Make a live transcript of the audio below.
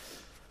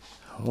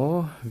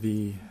Ja,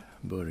 vi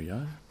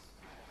börjar.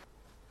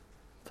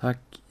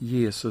 Tack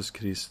Jesus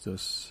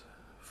Kristus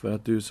för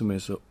att du som är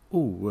så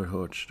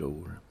oerhört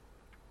stor,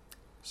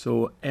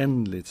 så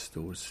ändligt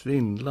stor,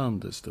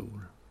 svindlande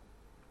stor,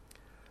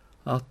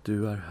 att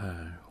du är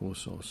här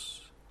hos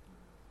oss,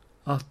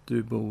 att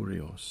du bor i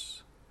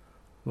oss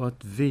och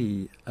att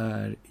vi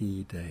är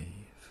i dig,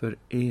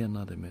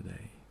 förenade med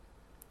dig.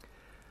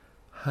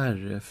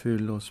 Herre,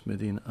 fyll oss med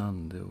din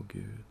ande och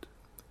Gud.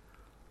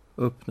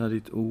 Öppna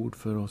ditt ord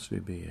för oss, vi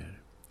ber.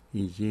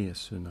 I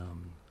Jesu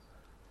namn.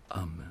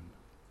 Amen.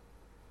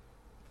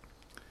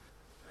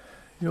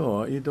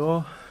 Ja,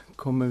 idag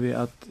kommer vi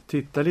att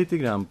titta lite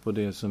grann på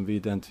det som vi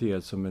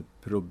identifierar som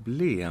ett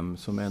problem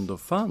som ändå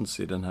fanns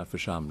i den här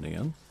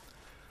församlingen.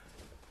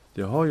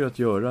 Det har ju att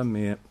göra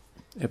med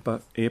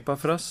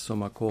Epafras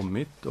som har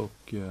kommit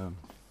och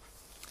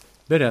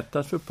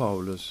berättat för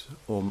Paulus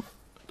om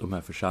de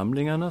här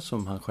församlingarna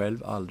som han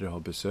själv aldrig har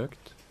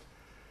besökt.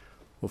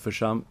 Och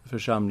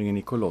församlingen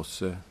i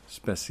Kolosse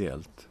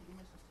speciellt.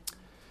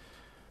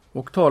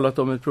 Och talat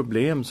om ett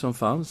problem som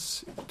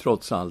fanns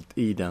trots allt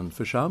i den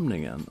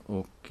församlingen.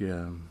 Och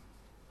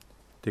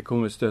det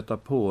kommer vi stöta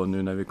på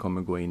nu när vi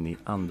kommer gå in i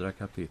andra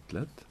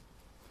kapitlet.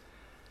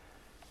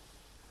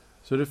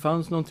 Så det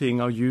fanns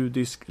någonting av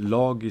judisk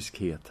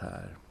lagiskhet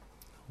här.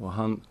 Och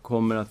han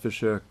kommer att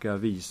försöka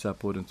visa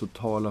på den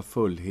totala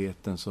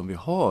fullheten som vi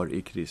har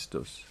i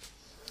Kristus.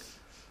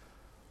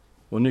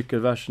 Och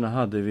nyckelverserna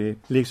hade vi: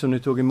 liksom ni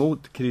tog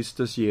emot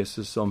Kristus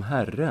Jesus som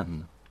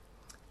Herren,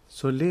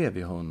 så lev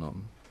i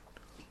honom.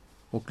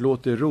 Och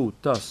låt det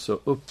rotas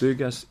och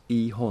uppbyggas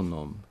i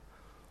honom.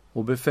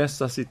 Och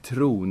befästas i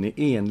tron i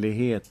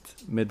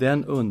enlighet med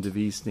den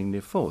undervisning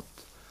ni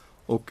fått.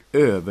 Och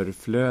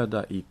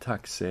överflöda i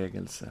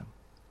tacksägelse.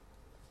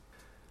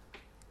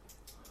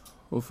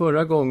 Och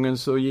förra gången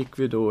så gick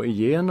vi då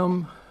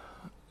igenom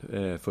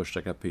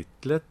första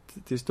kapitlet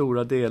till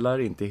stora delar,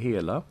 inte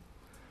hela.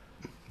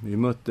 Vi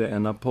mötte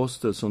en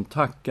apostel som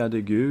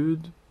tackade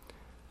Gud.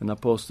 En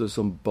apostel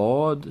som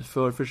bad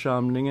för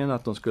församlingen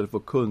att de skulle få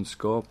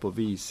kunskap och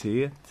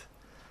vishet.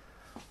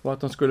 Och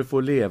att de skulle få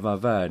leva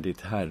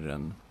värdigt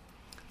Herren.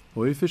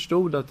 Och vi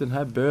förstod att den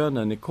här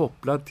bönen är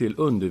kopplad till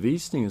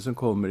undervisningen som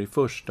kommer i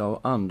första och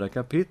andra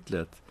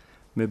kapitlet.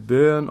 Med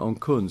bön om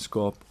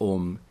kunskap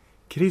om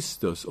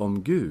Kristus,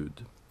 om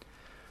Gud.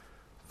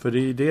 För det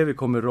är det vi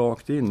kommer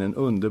rakt in, en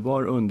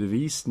underbar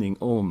undervisning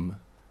om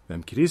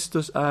vem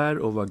Kristus är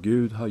och vad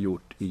Gud har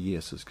gjort i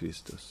Jesus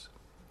Kristus.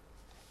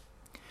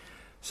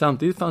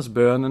 Samtidigt fanns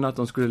bönen att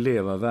de skulle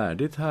leva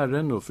värdigt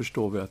Herren, och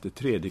förstår vi att det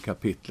tredje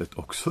kapitlet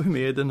också är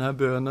med i den här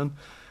bönen.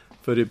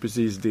 För det är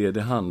precis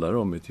det handlar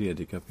om i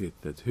tredje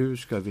kapitlet. Hur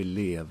ska vi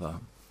leva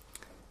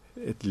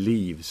ett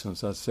liv som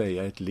så att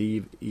säga ett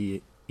liv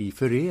i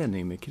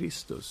förening med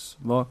Kristus?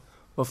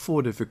 Vad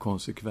får det för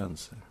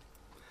konsekvenser?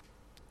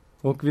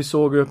 Och vi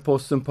såg ju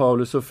aposteln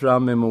Paulus så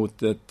fram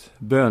emot ett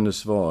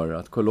bönesvar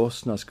att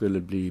kolosserna skulle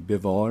bli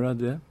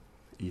bevarade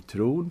i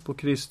tron på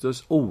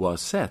Kristus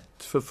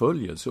oavsett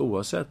förföljelse,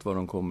 oavsett vad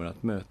de kommer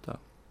att möta.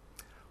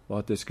 Och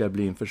att det ska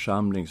bli en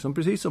församling som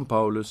precis som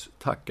Paulus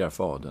tackar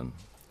Fadern.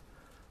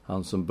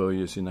 Han som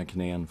böjer sina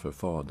knän för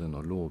Fadern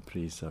och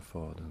lovprisar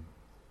Fadern.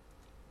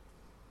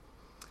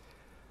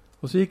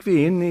 Och så gick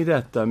vi in i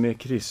detta med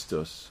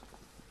Kristus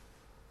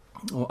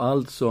och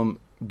allt som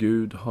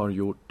Gud har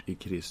gjort i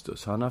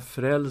Kristus. Han har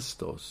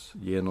frälst oss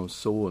genom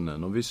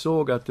sonen. Och vi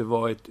såg att det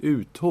var ett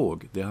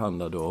uttåg det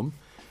handlade om.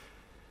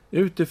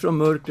 Utifrån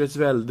mörkrets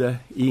välde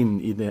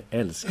in i den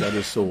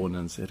älskade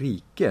sonens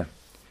rike.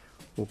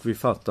 Och vi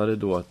fattade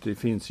då att det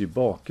finns ju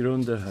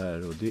bakgrunder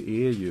här. Och det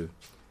är ju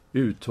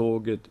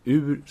uttåget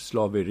ur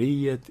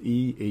slaveriet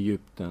i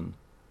Egypten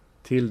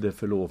till det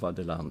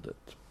förlovade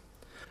landet.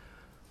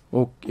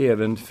 Och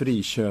även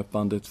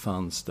friköpandet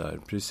fanns där.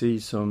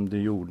 Precis som det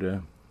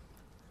gjorde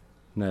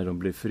när de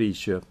blev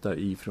friköpta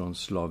ifrån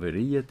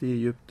slaveriet i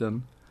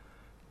Egypten,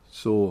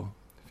 så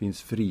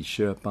finns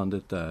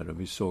friköpandet där. Och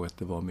vi såg att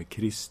det var med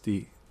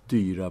Kristi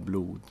dyra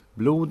blod.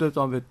 Blodet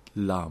av ett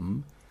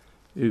lamm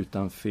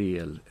utan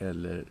fel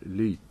eller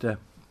lyte.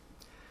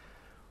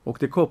 Och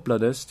det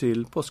kopplades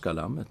till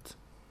påskalammet,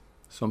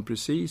 som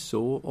precis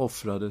så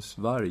offrades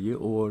varje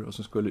år och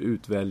som skulle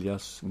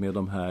utväljas med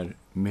de här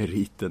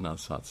meriterna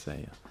så att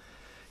säga.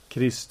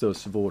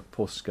 Kristus, vårt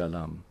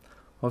påskalam,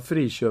 har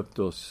friköpt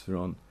oss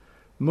från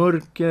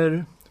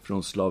mörker,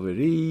 från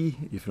slaveri,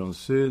 ifrån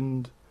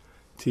synd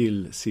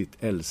till sitt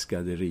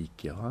älskade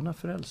rike. Han har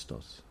frälst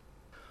oss.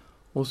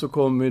 Och så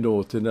kommer vi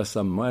då till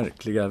dessa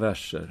märkliga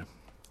verser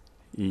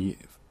i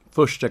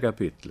första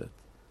kapitlet.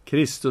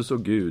 Kristus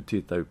och Gud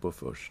tittar vi på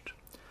först.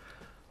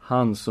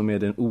 Han som är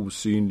den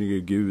osynlige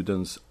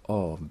Gudens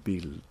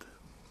avbild.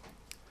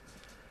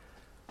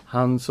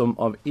 Han som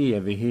av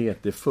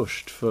evighet är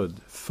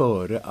förstfödd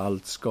före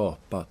allt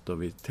skapat.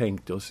 Och vi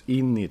tänkte oss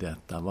in i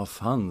detta. Vad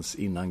fanns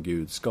innan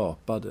Gud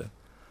skapade?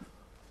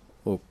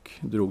 Och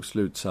drog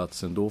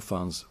slutsatsen, då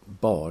fanns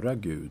bara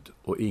Gud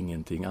och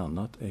ingenting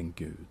annat än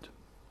Gud.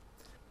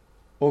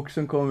 Och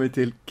sen kommer vi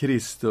till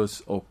Kristus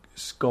och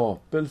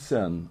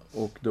skapelsen.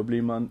 Och då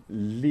blir man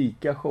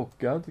lika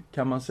chockad,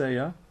 kan man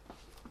säga.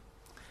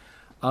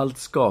 Allt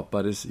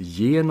skapades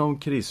genom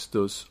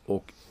Kristus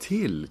och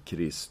till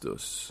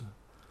Kristus.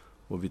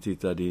 Och vi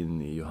tittade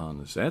in i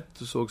Johannes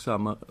 1 och såg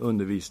samma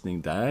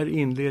undervisning där,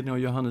 inledning av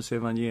Johannes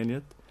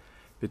evangeliet.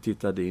 Vi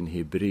tittade in i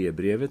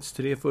Hebreerbrevets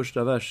 3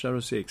 första verser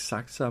och ser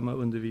exakt samma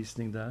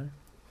undervisning där.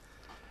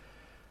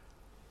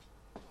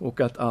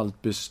 Och att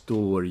allt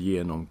består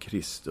genom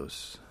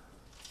Kristus.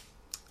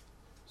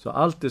 Så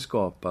allt är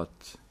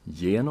skapat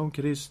genom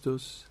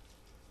Kristus,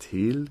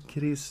 till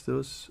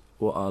Kristus,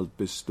 och allt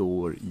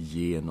består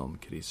genom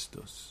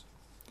Kristus.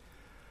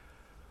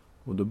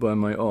 Och då börjar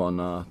man ju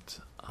ana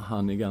att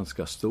han är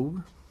ganska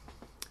stor.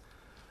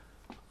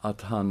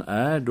 Att han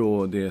är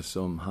då det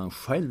som han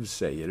själv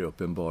säger i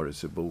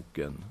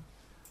Uppenbarelseboken.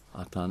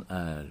 Att han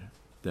är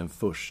den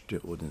första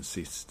och den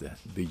sista,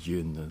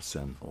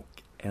 begynnelsen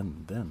och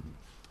änden.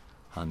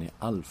 Han är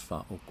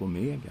alfa och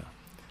omega.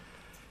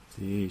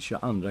 Det är i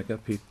 22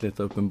 kapitlet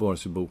av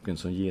Uppenbarelseboken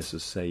som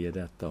Jesus säger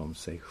detta om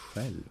sig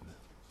själv.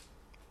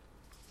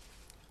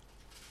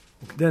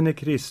 Och denne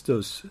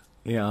Kristus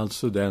är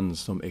alltså den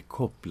som är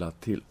kopplad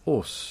till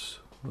oss.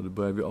 Och då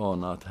börjar vi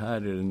ana att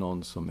här är det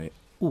någon som är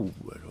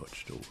oerhört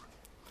stor.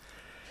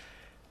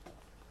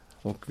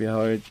 Och vi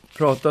har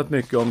pratat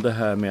mycket om det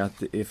här med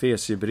att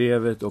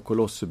Efesierbrevet och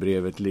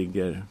Kolosserbrevet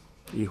ligger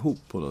ihop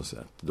på något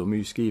sätt. De är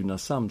ju skrivna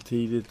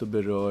samtidigt och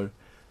berör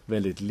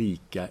väldigt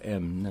lika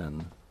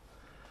ämnen.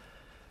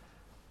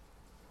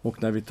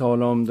 Och när vi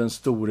talar om den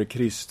store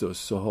Kristus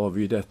så har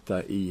vi ju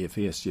detta i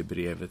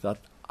Efesierbrevet,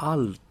 att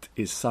allt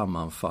är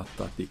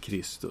sammanfattat i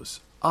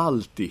Kristus.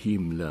 Allt i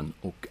himlen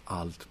och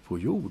allt på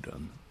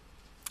jorden.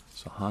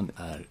 Så han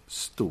är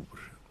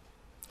stor.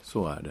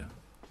 Så är det.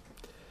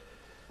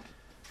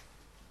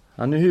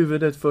 Han är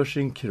huvudet för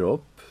sin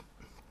kropp.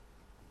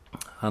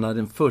 Han är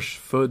den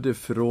förstfödde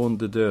från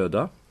de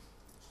döda.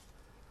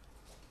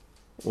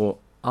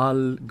 Och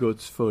all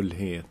Guds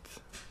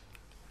fullhet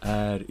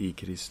är i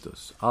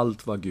Kristus.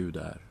 Allt vad Gud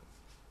är.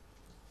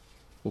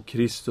 Och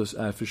Kristus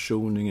är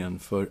försoningen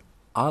för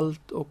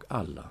allt och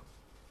alla.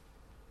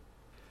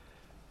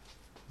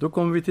 Då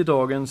kommer vi till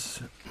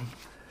dagens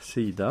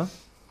sida.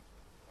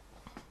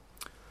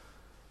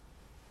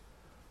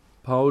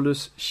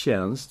 Paulus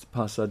tjänst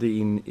passade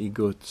in i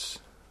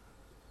Guds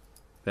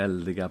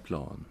väldiga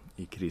plan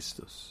i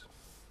Kristus.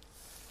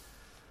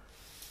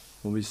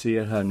 Och vi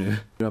ser här nu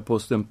hur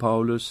aposteln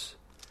Paulus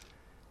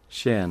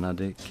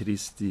tjänade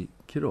Kristi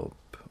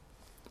kropp.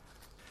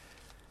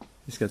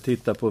 Vi ska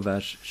titta på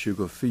vers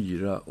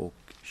 24 och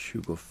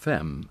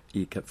 25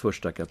 i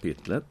första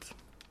kapitlet.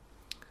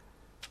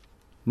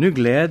 Nu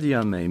gläder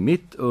jag mig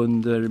mitt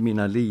under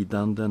mina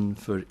lidanden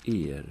för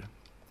er.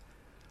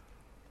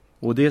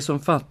 Och det som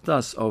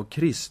fattas av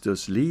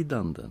Kristus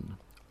lidanden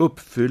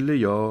uppfyller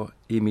jag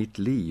i mitt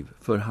liv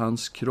för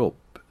hans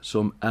kropp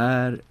som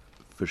är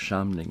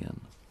församlingen.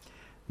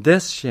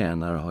 Dess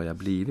tjänare har jag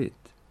blivit,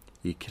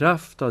 i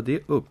kraft av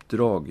det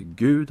uppdrag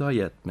Gud har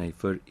gett mig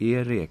för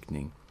er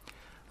räkning,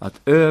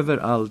 att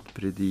överallt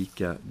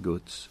predika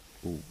Guds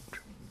ord.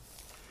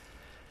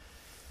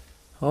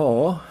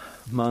 Ja,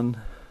 man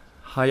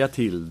hajar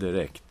till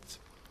direkt.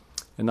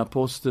 En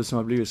apostel som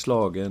har blivit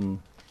slagen,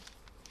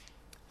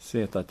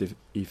 suttit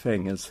i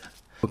fängelse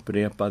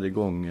upprepade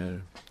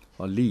gånger,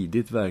 har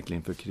lidit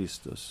verkligen för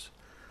Kristus.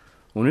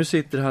 Och nu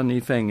sitter han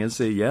i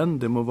fängelse igen.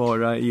 Det må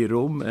vara i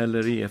Rom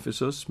eller i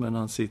Efesus, men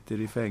han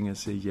sitter i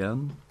fängelse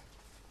igen.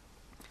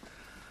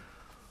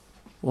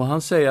 Och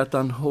han säger att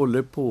han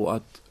håller på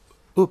att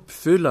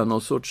uppfylla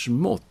någon sorts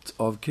mått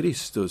av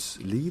Kristus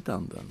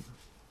lidanden.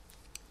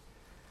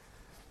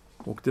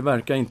 Och det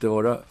verkar inte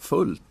vara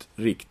fullt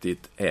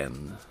riktigt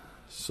än.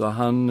 Så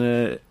han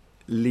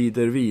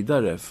lider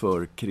vidare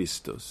för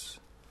Kristus.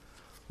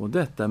 Och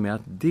detta med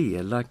att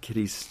dela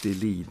Kristi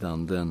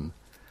lidanden,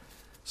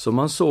 som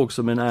man såg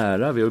som en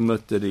ära. Vi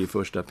mötte det i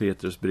första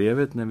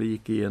Petrusbrevet när vi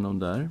gick igenom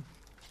där.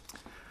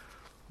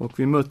 Och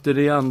vi mötte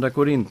det i andra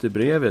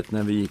Korinthierbrevet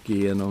när vi gick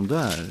igenom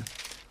där.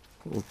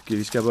 Och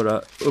vi ska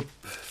bara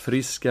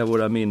uppfriska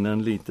våra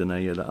minnen lite när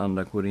det gäller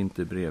andra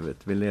Korinthierbrevet.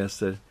 Vi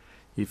läser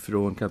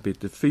ifrån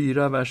kapitel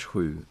 4, vers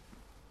 7.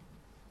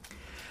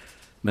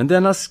 Men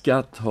denna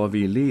skatt har vi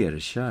i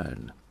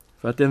lerkärl,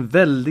 för att den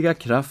väldiga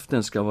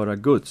kraften ska vara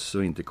Guds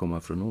och inte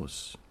komma från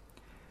oss.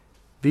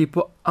 Vi är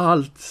på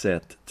allt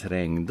sätt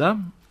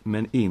trängda,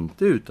 men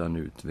inte utan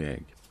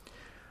utväg.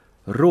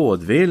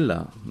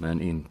 Rådvilla,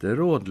 men inte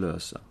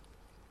rådlösa.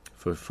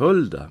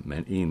 Förföljda,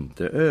 men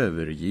inte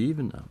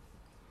övergivna.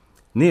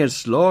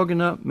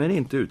 Nedslagna, men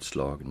inte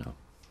utslagna.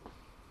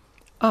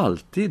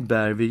 Alltid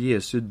bär vi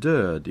Jesu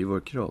död i vår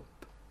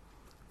kropp,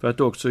 för att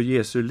också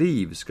Jesu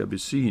liv ska bli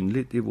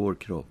synligt i vår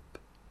kropp.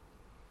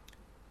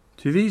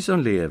 Ty vi som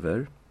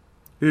lever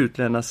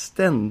utlämnas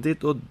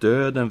ständigt åt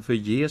döden för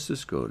Jesus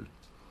skull,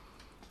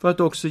 för att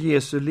också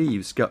Jesu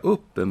liv ska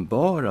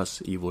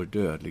uppenbaras i vår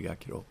dödliga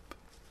kropp.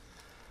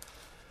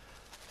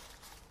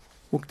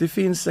 Och det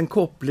finns en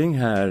koppling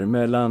här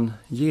mellan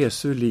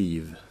Jesu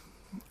liv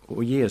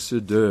och Jesu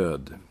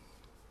död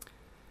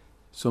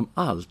som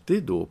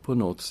alltid då på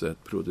något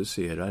sätt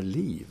producerar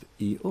liv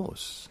i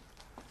oss.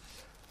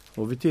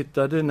 Och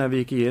när vi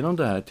gick igenom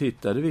det här,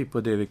 tittade vi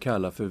på det vi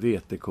kallar för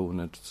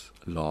vetekornets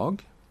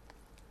lag.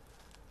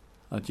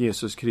 Att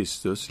Jesus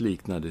Kristus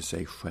liknade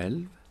sig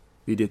själv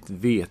vid ett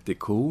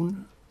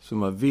vetekorn som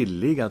var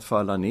villig att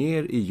falla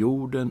ner i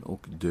jorden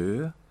och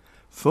dö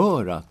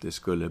för att det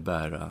skulle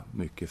bära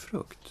mycket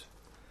frukt.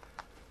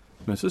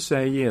 Men så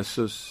säger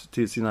Jesus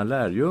till sina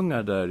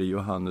lärjungar där i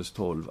Johannes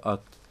 12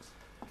 att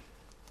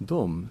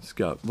de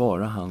ska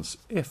vara hans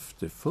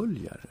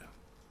efterföljare.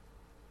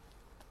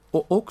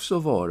 Och också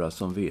vara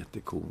som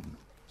vetekorn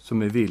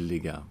som är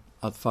villiga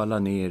att falla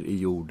ner i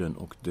jorden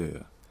och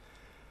dö.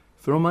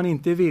 För om man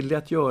inte är villig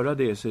att göra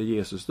det, säger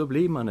Jesus, då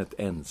blir man ett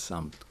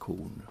ensamt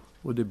korn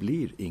och det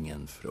blir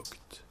ingen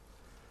frukt.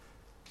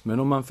 Men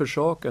om man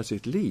försakar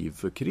sitt liv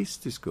för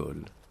Kristi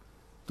skull,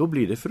 då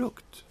blir det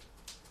frukt.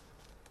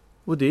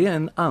 Och det är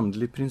en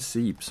andlig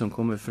princip som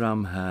kommer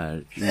fram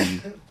här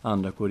i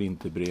Andra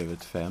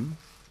Korinthierbrevet 5.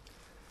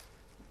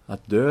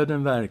 Att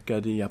döden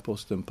verkade i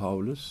aposteln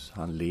Paulus,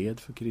 han led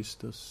för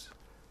Kristus,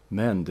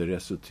 men det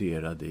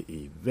resulterade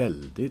i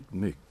väldigt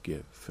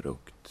mycket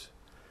frukt.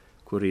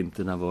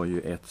 Korinterna var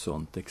ju ett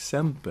sådant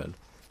exempel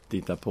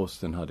dit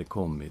aposteln hade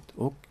kommit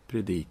och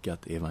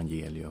predikat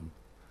evangelium.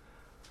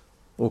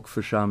 Och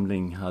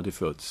församling hade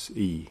fötts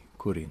i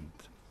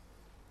Korint.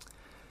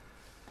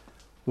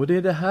 Och det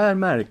är det här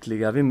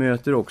märkliga vi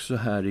möter också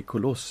här i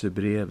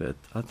Kolosserbrevet,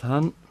 att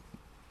han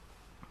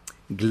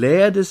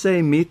gläder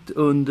sig mitt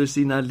under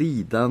sina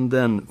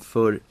lidanden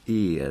för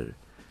er.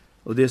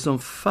 Och det som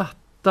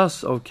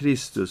fattas av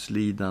Kristus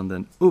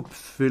lidanden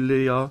uppfyller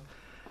jag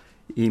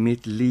i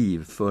mitt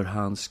liv för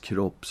hans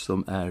kropp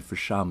som är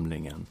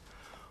församlingen.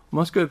 Och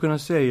man skulle kunna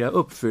säga,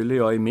 uppfyller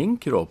jag i min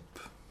kropp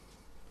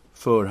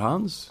för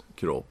hans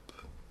kropp.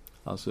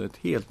 Alltså ett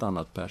helt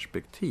annat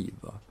perspektiv.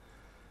 Va?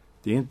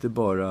 Det är inte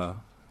bara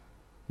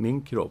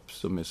min kropp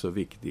som är så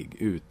viktig,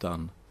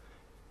 utan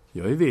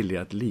jag är villig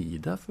att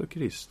lida för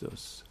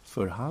Kristus,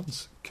 för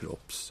hans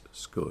kropps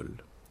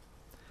skull.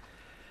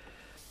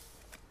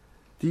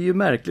 Det är ju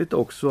märkligt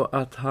också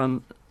att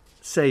han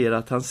säger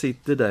att han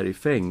sitter där i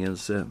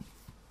fängelse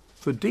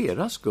för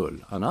deras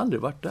skull. Han har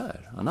aldrig varit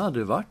där. Han har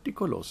aldrig varit i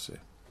Kolosse.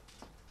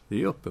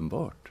 Det är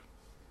uppenbart.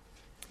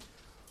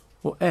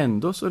 Och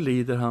ändå så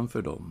lider han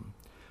för dem.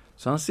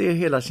 Så han ser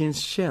hela sin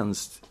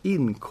tjänst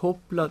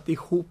inkopplat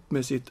ihop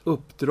med sitt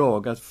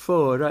uppdrag att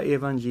föra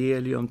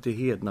evangelium till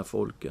hedna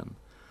folken.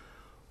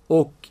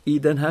 Och i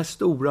det här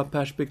stora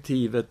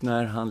perspektivet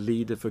när han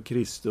lider för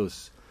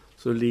Kristus,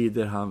 så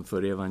lider han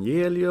för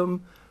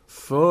evangelium,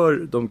 för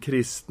de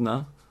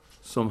kristna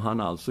som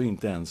han alltså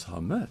inte ens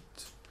har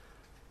mött.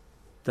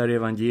 Där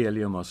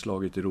evangelium har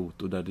slagit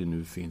rot och där det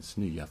nu finns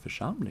nya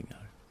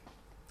församlingar.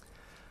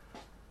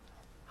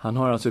 Han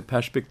har alltså ett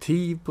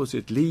perspektiv på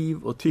sitt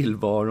liv och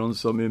tillvaron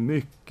som är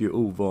mycket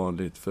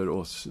ovanligt för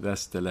oss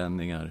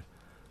västerlänningar,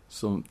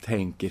 som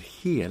tänker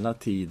hela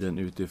tiden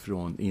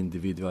utifrån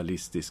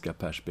individualistiska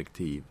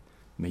perspektiv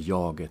med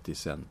jaget i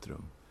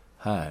centrum.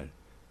 Här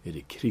är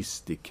det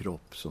Kristi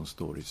kropp som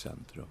står i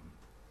centrum.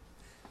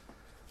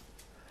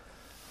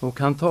 Och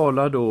han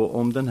talar då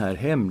om den här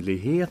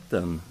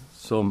hemligheten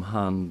som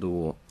han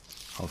då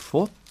har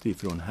fått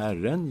ifrån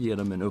Herren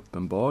genom en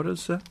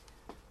uppenbarelse.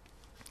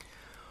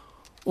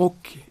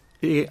 Och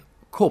är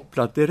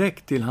kopplat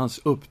direkt till hans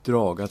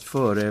uppdrag att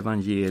föra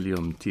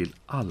evangelium till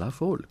alla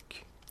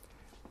folk.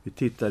 Vi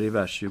tittar i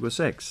vers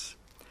 26.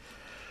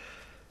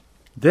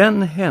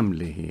 Den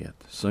hemlighet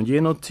som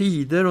genom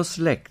tider och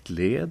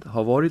släktled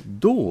har varit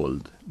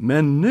dold,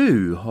 men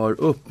nu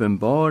har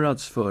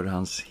uppenbarats för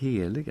hans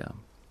heliga.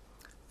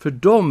 För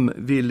dem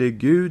ville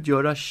Gud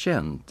göra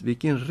känt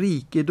vilken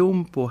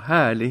rikedom på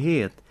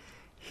härlighet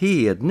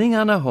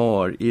hedningarna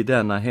har i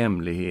denna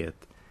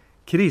hemlighet.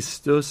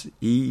 Kristus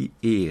i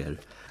er,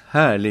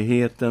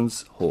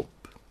 härlighetens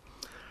hopp.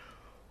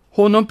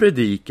 Honom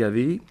predikar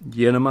vi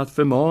genom att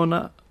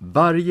förmana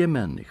varje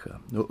människa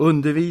och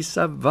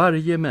undervisa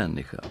varje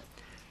människa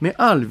med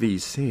all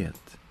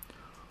vishet,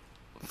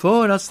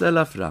 för att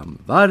ställa fram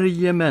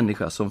varje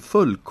människa som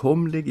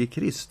fullkomlig i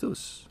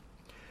Kristus.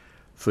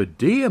 För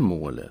det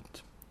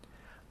målet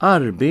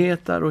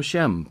arbetar och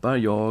kämpar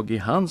jag i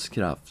hans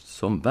kraft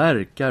som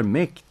verkar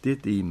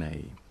mäktigt i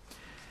mig.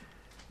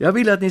 Jag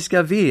vill att ni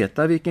ska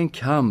veta vilken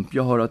kamp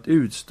jag har att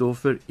utstå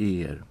för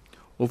er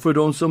och för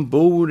de som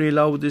bor i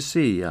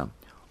Laodicea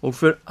och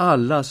för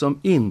alla som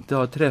inte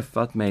har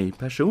träffat mig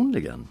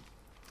personligen.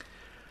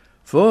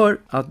 För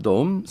att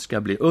de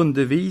ska bli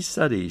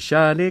undervisade i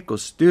kärlek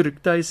och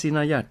styrkta i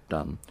sina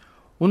hjärtan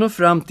och nå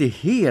fram till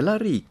hela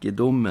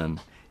rikedomen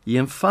i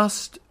en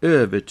fast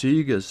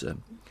övertygelse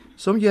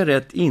som ger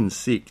rätt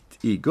insikt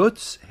i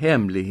Guds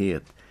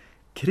hemlighet,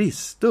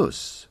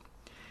 Kristus.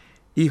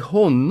 I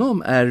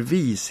honom är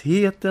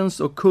vishetens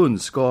och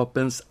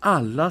kunskapens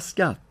alla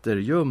skatter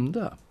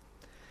gömda.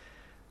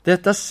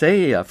 Detta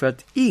säger jag för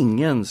att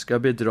ingen ska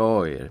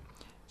bedra er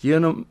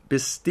genom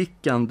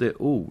bestickande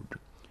ord.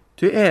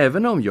 Ty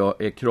även om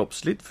jag är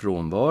kroppsligt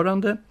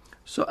frånvarande,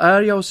 så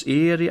är jag hos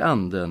er i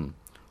anden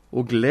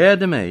och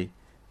gläder mig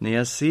när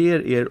jag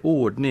ser er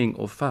ordning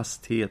och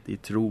fasthet i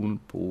tron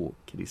på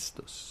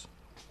Kristus.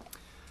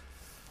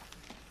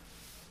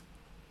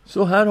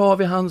 Så här har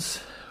vi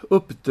hans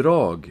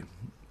uppdrag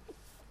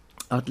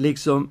att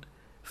liksom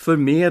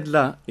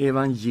förmedla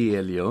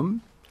evangelium.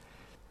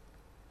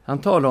 Han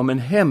talar om en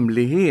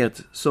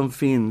hemlighet som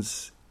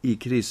finns i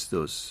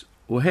Kristus.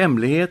 Och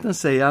hemligheten,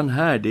 säger han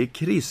här, det är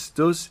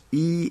Kristus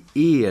i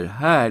er,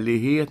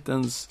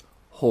 härlighetens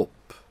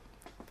hopp.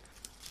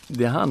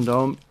 Det handlar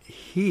om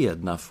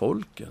hedna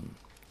folken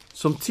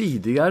som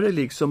tidigare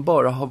liksom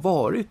bara har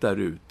varit där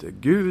ute.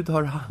 Gud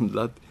har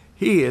handlat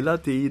hela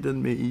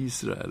tiden med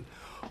Israel.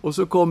 Och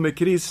så kommer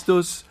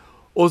Kristus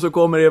och så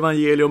kommer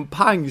evangelium,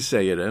 pang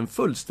säger det, en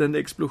fullständig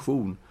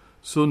explosion.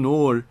 Så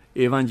når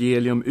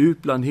evangelium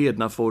ut bland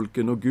hedna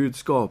folken och Gud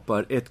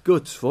skapar ett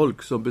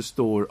gudsfolk som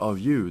består av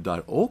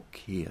judar och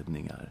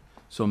hedningar,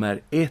 som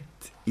är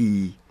ett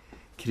i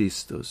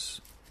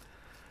Kristus.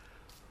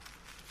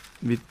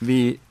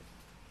 Vi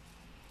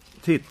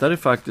tittade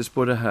faktiskt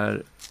på det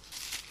här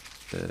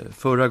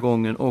förra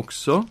gången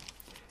också.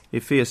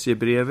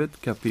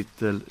 Efesiebrevet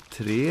kapitel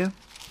 3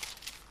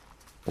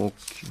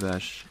 och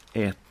vers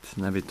 1,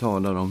 när vi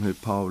talar om hur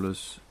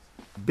Paulus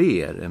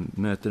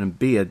möter en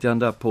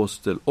bedjande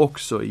apostel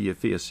också i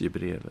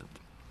Efesiebrevet.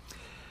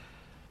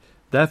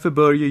 Därför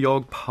böjer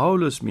jag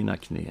Paulus mina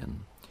knän.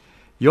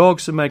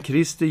 Jag som är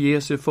Kristi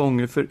Jesu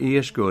fånge för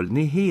er skull,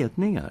 ni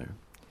hedningar.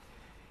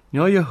 Ni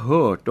har ju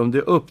hört om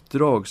det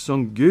uppdrag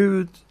som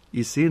Gud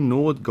i sin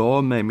nåd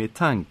gav mig med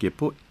tanke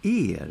på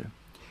er.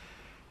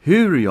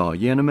 Hur jag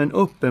genom en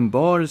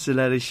uppenbarelse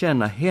lärde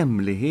känna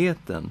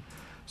hemligheten,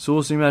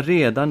 så som jag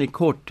redan i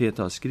korthet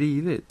har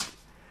skrivit.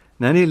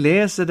 När ni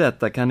läser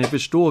detta kan ni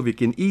förstå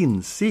vilken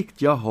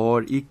insikt jag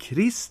har i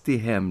Kristi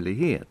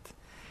hemlighet.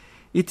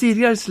 I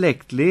tidigare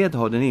släktled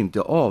har den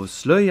inte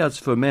avslöjats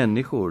för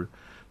människor,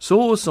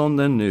 så som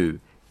den nu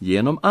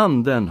genom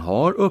anden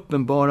har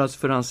uppenbarats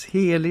för hans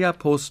heliga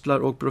apostlar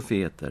och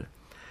profeter.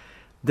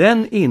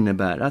 Den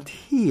innebär att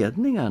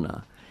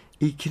hedningarna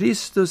i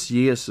Kristus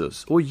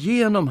Jesus och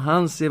genom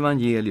hans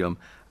evangelium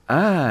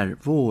är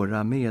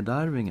våra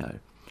medarvingar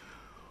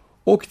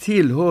och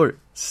tillhör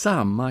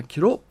samma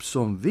kropp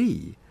som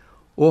vi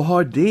och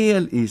har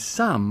del i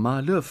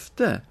samma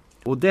löfte.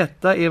 Och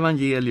detta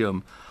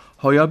evangelium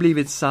har jag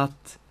blivit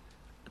satt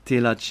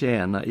till att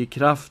tjäna i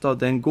kraft av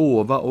den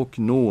gåva och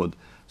nåd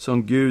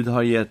som Gud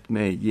har gett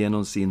mig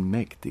genom sin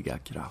mäktiga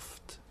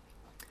kraft.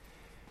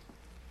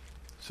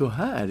 Så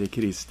här är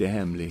Kristi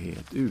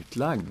hemlighet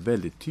utlagd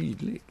väldigt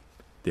tydligt.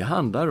 Det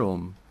handlar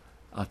om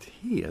att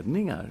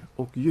hedningar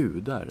och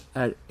judar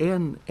är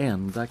en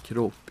enda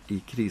kropp i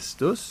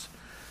Kristus.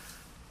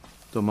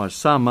 De har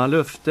samma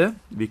löfte.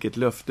 Vilket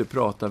löfte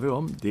pratar vi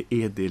om? Det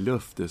är det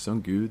löfte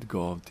som Gud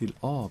gav till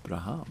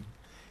Abraham.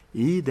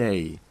 I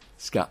dig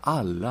ska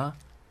alla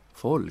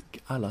folk,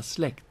 alla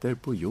släkter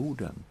på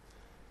jorden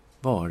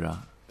vara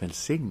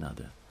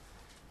välsignade.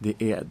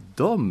 Det är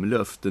de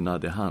löftena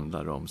det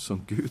handlar om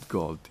som Gud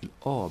gav till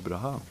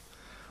Abraham.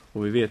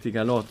 Och vi vet i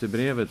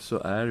Galaterbrevet så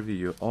är vi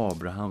ju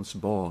Abrahams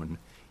barn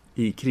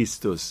i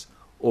Kristus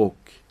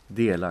och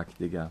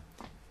delaktiga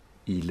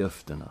i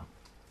löftena.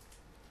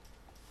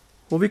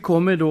 Och vi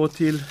kommer då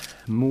till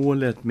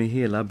målet med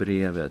hela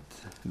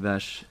brevet,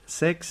 vers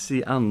 6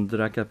 i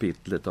andra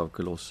kapitlet av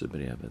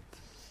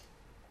Kolosserbrevet.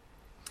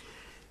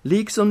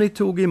 Liksom ni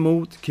tog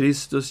emot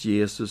Kristus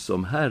Jesus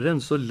som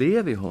Herren, så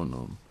lev i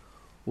honom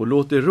och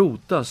låt er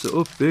rotas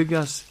och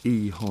uppbyggas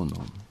i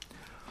honom.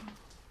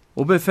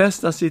 Och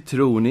befästas i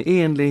tron i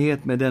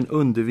enlighet med den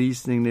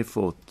undervisning ni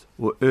fått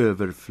och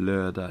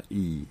överflöda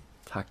i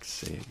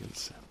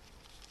tacksägelse.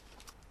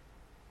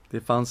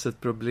 Det fanns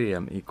ett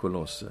problem i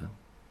Kolosse.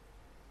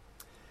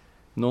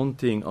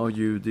 Någonting av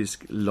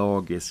judisk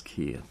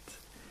lagiskhet.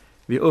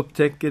 Vi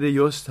upptäcker det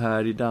just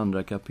här i det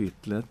andra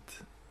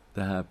kapitlet,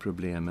 det här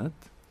problemet.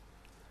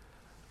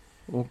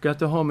 Och att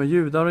det har med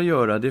judar att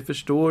göra, det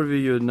förstår vi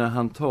ju när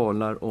han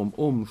talar om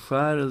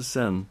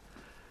omskärelsen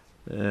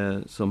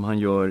som han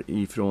gör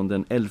ifrån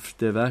den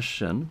 11:e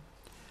versen.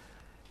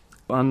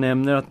 Och han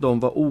nämner att de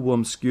var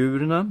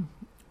oomskurna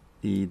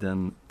i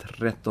den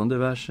 13:e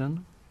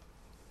versen.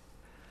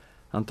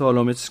 Han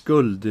talar om ett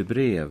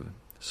skuldebrev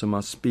som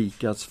har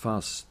spikats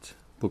fast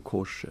på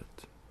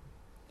korset.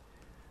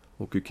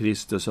 Och hur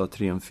Kristus har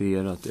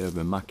triumferat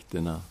över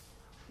makterna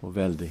och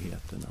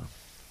väldigheterna.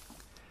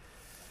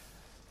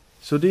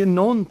 Så det är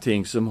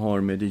någonting som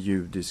har med det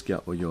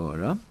judiska att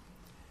göra.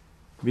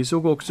 Vi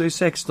såg också i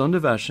 16:e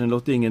versen: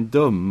 låt ingen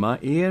döma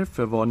er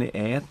för vad ni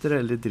äter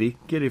eller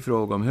dricker i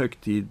fråga om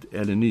högtid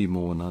eller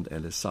nymånad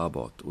eller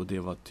sabbat. Och det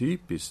var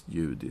typiskt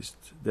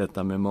judiskt,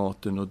 detta med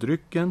maten och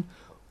drycken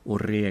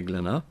och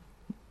reglerna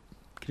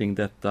kring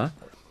detta.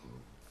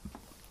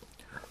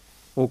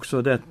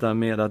 Också detta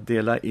med att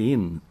dela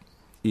in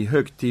i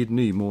högtid,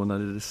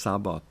 nymånad eller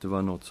sabbat. Det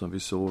var något som vi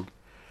såg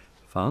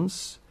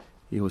fanns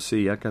i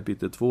Hosea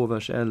kapitel 2,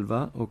 vers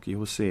 11 och i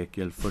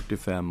Hesekiel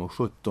 45 och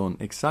 17.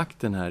 Exakt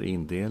den här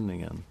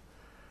indelningen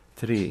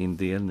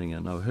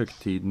treindelningen av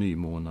högtid,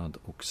 nymånad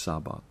och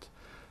sabbat.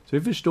 Så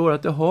vi förstår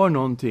att det har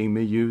någonting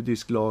med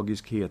judisk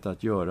lagiskhet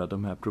att göra,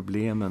 de här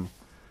problemen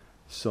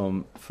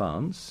som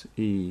fanns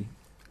i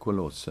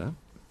Kolosse.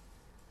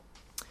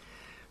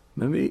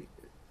 Men vi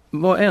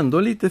var ändå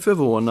lite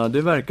förvånade.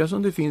 Det verkar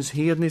som det finns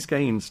hedniska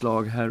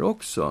inslag här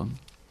också.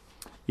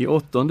 I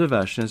 8:e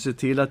versen: se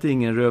till att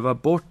ingen rövar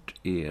bort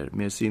er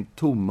med sin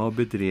tomma och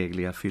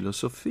bedrägliga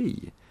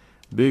filosofi,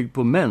 byggd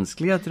på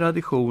mänskliga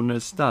traditioner,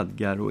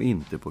 stadgar och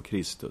inte på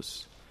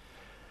Kristus.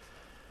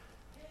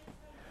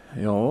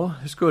 Ja,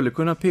 det skulle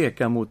kunna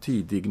peka mot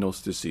tidig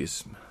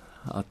gnosticism,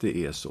 att det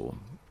är så.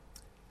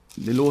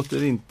 Det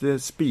låter inte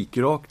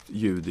spikrakt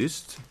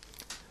judiskt.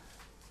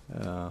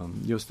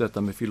 Just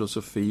detta med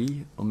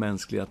filosofi och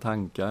mänskliga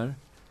tankar.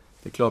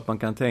 Det är klart man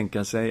kan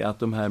tänka sig att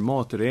de här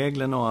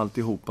matreglerna och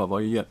alltihopa var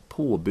ju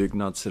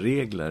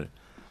påbyggnadsregler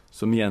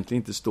som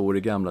egentligen inte står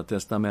i Gamla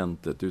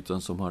testamentet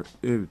utan som har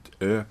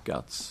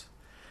utökats.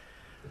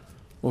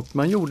 Och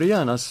man gjorde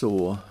gärna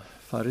så.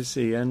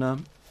 Fariseerna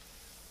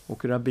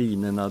och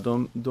rabbinerna,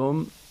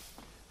 de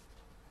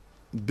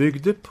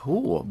byggde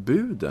på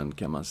buden,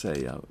 kan man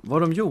säga.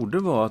 Vad de gjorde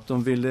var att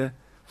de ville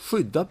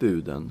skydda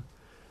buden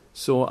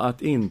så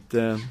att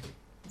inte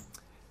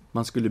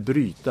man skulle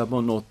bryta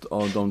på något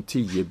av de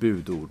 10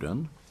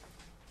 budorden.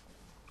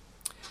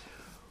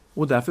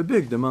 Och därför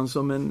byggde man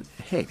som en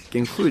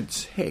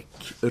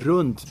skyddshäck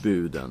runt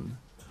buden.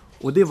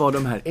 Och det var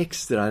de här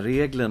extra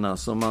reglerna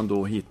som man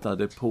då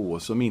hittade på,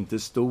 som inte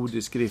stod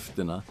i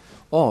skrifterna.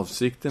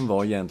 Avsikten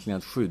var egentligen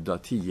att skydda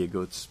 10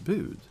 Guds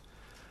bud.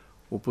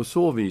 Och på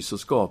så vis så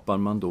skapar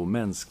man då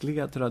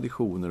mänskliga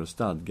traditioner och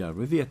stadgar.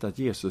 Vi vet att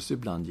Jesus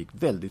ibland gick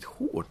väldigt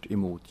hårt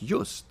emot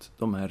just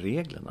de här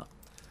reglerna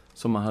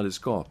som man hade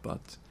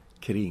skapat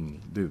kring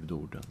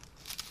budorden.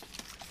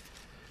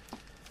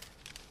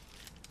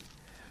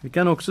 Vi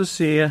kan också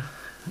se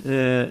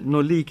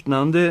något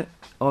liknande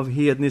av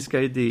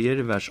hedniska idéer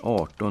i vers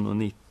 18 och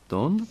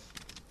 19.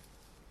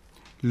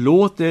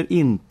 Låt er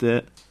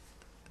inte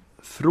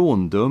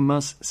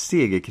fråndömas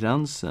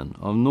segerkransen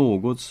av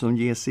något som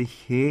ger sig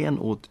hän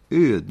åt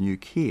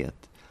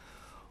ödmjukhet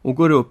och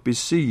går upp i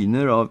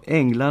syner av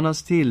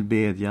änglarnas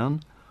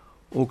tillbedjan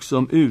och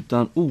som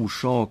utan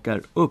orsak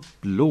är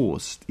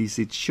upplåst i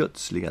sitt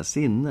kötsliga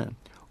sinne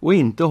och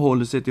inte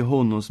håller sig till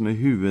honom som är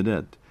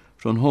huvudet.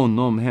 Från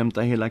honom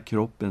hämtar hela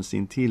kroppen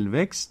sin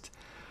tillväxt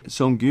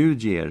som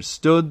Gud ger,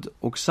 stödd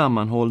och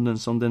sammanhållen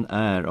som den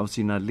är av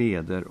sina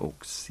leder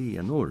och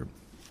senor.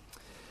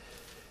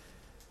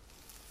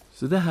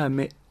 Så det här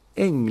med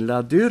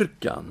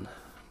ängladyrkan,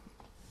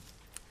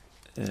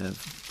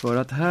 för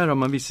att här har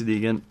man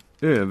visserligen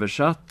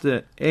översatt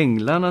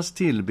änglarnas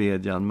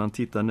tillbedjan, man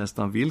tittar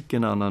nästan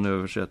vilken annan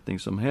översättning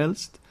som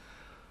helst,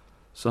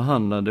 så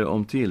handlar det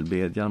om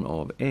tillbedjan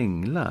av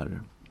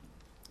änglar.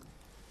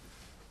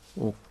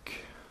 Och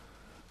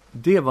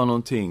det var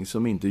någonting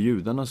som inte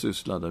judarna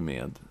sysslade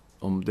med,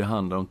 om det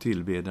handlar om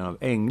tillbedjan av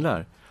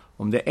änglar.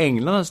 Om det är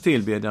änglarnas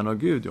tillbedjan av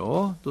Gud,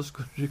 ja, då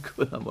skulle det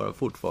kunna vara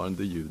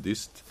fortfarande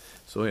judiskt.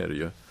 Så är det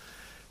ju.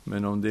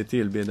 Men om det är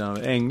tillbedjan av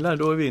änglar,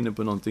 då är vi inne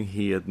på någonting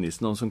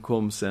hedniskt. Någon som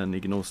kom sen i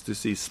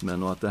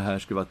gnosticismen, och att det här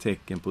skulle vara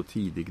tecken på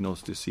tidig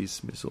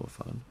gnosticism i så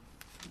fall.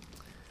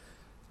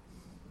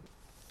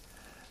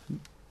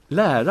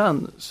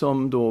 Läran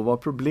som då var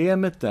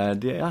problemet där,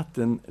 det är att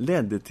den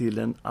ledde till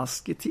en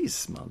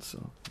asketism alltså.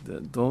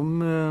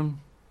 De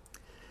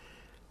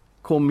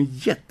kom med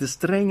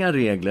jättestränga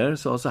regler,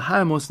 sa så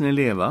här måste ni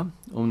leva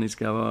om ni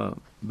ska vara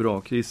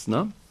bra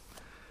kristna.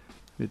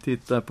 Vi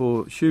tittar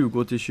på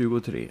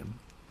 20-23.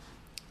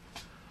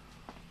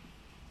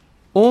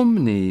 Om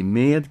ni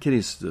med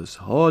Kristus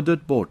har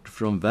dött bort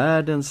från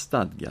världens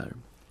stadgar,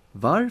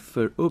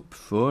 varför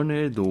uppför ni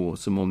er då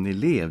som om ni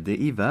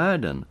levde i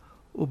världen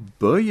och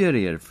böjer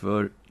er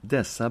för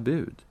dessa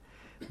bud?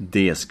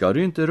 Det ska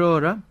du inte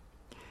röra,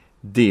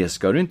 det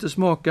ska du inte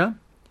smaka,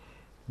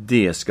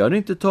 det ska du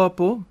inte ta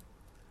på.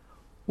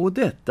 Och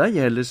detta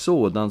gäller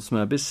sådant som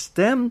är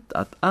bestämt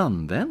att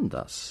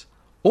användas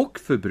och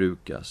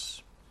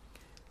förbrukas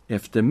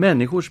efter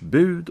människors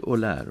bud och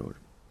läror.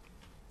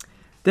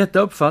 Detta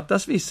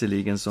uppfattas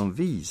visserligen som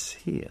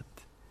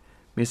vishet,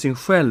 med sin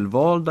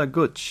självvalda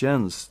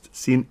gudstjänst,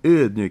 sin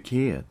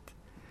ödmjukhet,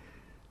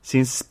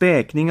 sin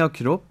späkning av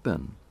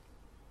kroppen.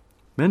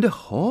 Men det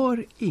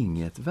har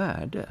inget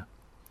värde,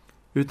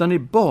 utan är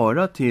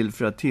bara till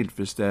för att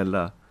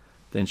tillfredsställa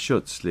den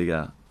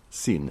kötsliga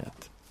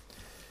sinnet.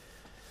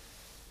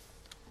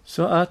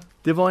 Så att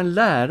det var en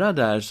lära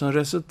där som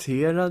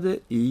resulterade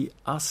i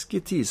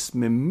asketism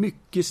med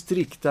mycket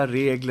strikta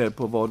regler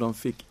på vad de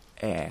fick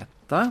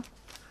äta,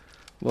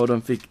 vad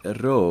de fick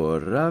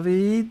röra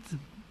vid.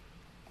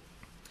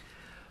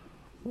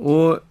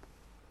 Och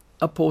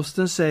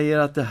aposteln säger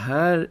att det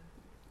här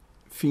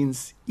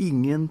finns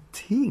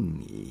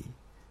ingenting i.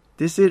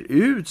 Det ser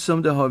ut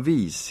som det har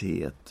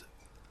vishet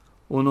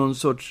och någon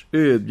sorts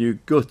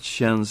ödmjuk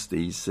gudstjänst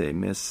i sig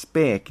med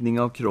späkning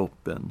av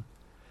kroppen.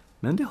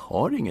 Men det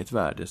har inget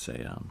värde,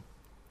 säger han.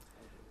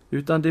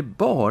 Utan det är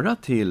bara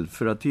till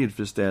för att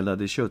tillfredsställa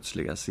det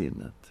kötsliga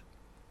sinnet.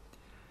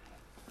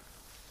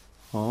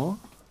 Ja.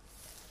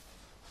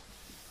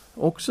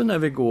 Också när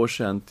vi går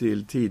sen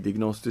till tidig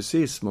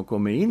gnosticism och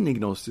kommer in i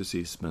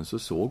gnosticismen, så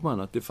såg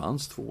man att det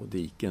fanns två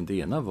diken. Det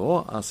ena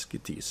var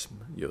asketism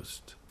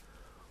just.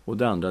 Och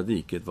det andra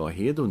diket var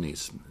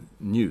hedonism,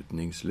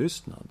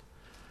 njutningslystnad.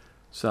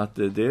 Så att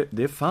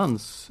det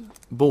fanns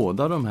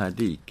båda de här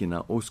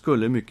dikena och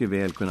skulle mycket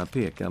väl kunna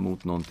peka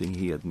mot någonting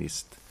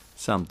hedniskt.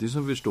 Samtidigt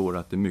som vi förstår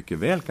att det mycket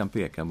väl kan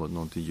peka mot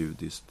någonting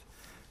judiskt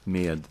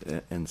med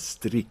en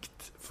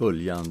strikt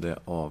följande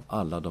av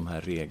alla de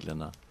här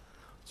reglerna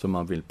som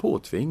man vill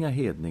påtvinga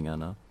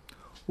hedningarna.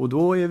 Och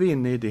då är vi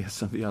inne i det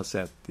som vi har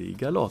sett i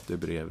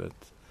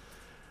Galaterbrevet,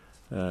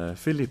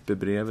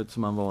 Filipperbrevet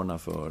som man varnar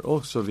för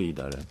och så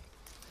vidare.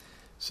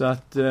 Så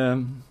att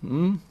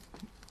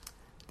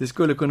det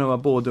skulle kunna vara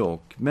både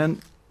och. Men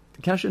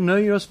kanske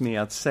nöjer oss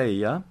med att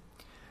säga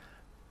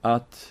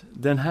att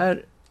den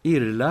här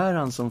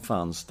irrläran som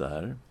fanns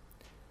där,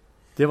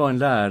 det var en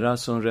lära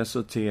som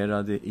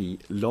resulterade i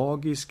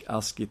lagisk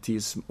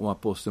asketism, och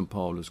aposteln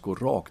Paulus går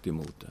rakt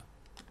emot det.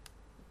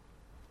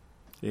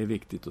 Det är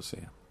viktigt att se.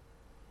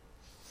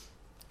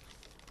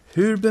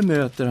 Hur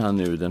bemöter han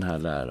nu den här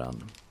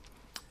läran?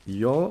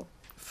 Ja,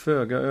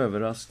 föga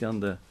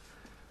överraskande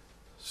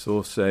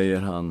så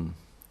säger han: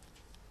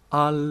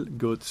 all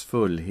Guds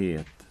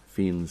fullhet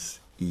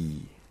finns i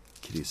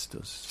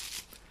Kristus.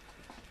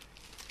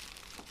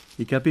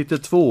 I kapitel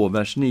 2,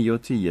 vers 9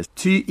 och 10.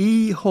 Ty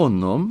i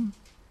honom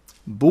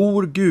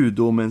bor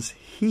gudomens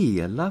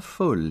hela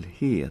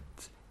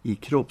fullhet i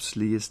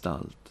kroppslig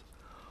gestalt.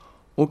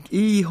 Och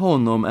i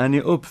honom är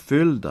ni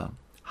uppfyllda,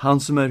 han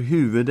som är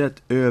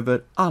huvudet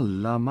över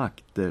alla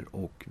makter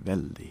och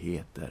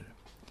väldigheter.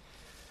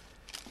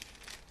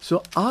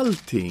 Så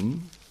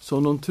allting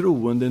som de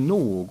troende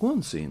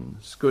någonsin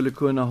skulle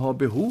kunna ha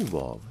behov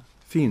av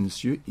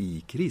finns ju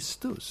i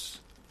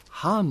Kristus.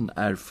 Han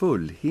är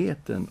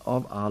fullheten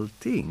av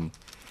allting.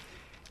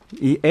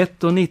 I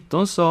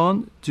 1:19 sa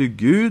han: ty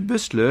Gud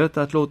beslöt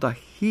att låta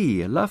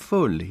hela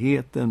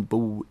fullheten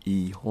bo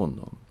i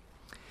honom.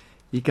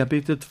 I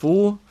kapitel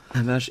 2,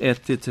 vers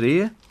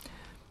 1-3.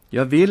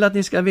 Jag vill att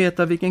ni ska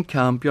veta vilken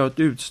kamp jag har att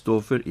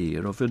utstå för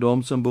er och för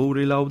dem som bor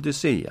i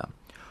Laodicea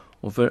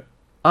och för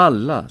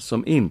alla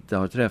som inte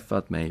har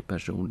träffat mig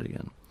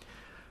personligen.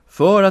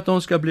 För att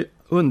de ska bli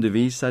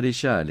undervisade i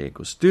kärlek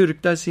och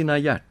styrkta i sina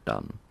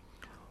hjärtan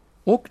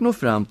och nå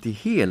fram till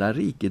hela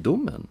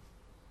rikedomen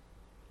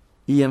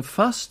i en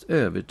fast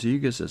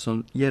övertygelse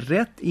som ger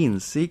rätt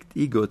insikt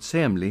i Guds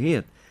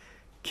hemlighet,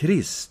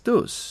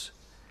 Kristus.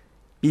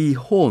 I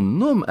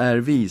honom är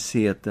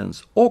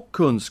vishetens och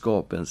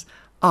kunskapens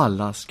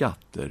alla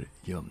skatter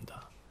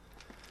gömda.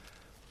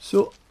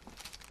 Så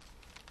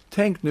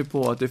tänk nu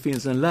på att det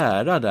finns en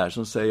lära där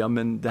som säger: ja,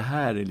 men det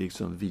här är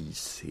liksom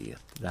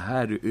vishet, det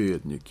här är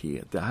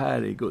ödmjukhet, det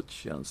här är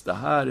gudstjänst, det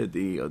här är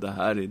det och det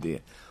här är det.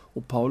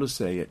 Och Paulus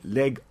säger: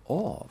 lägg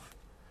av.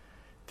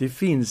 Det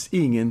finns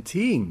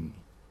ingenting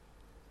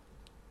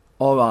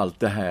av allt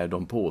det här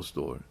de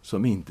påstår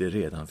som inte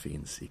redan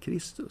finns i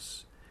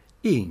Kristus.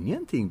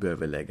 Ingenting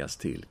behöver läggas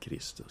till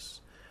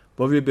Kristus.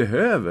 Vad vi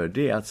behöver,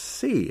 det är att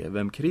se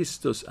vem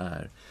Kristus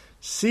är,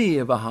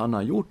 se vad han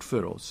har gjort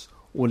för oss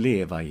och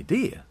leva i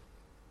det.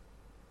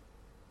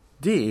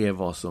 Det är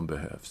vad som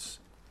behövs.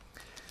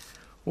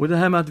 Och det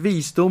här med att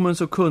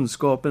visdomens och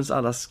kunskapens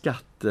alla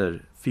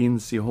skatter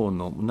finns i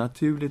honom, och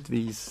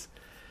naturligtvis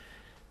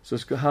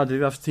så hade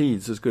vi haft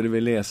tid så skulle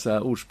vi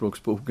läsa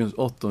Ordspråksbokens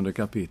 8:e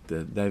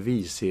kapitel, där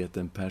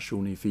visheten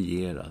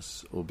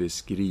personifieras och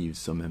beskrivs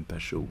som en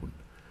person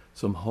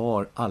som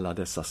har alla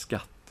dessa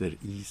skatter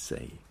i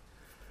sig.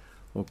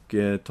 Och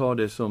ta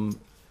det som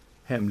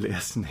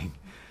hemläsning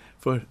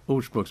för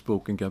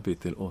Ordspråksboken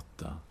kapitel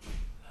 8.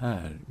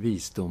 Här,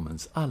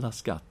 visdomens alla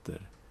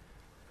skatter.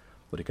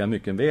 Och det kan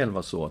mycket väl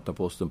vara så att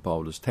aposteln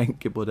Paulus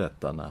tänker på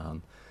detta när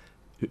han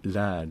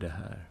lär det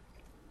här.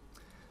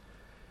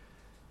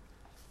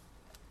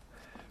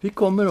 Vi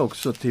kommer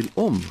också till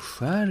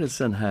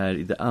omskärelsen här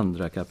i det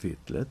andra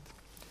kapitlet.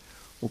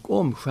 Och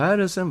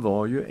omskärelsen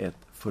var ju ett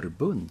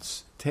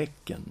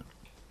förbundstecken.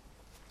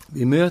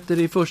 Vi möter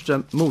i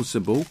första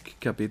Mosebok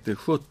kapitel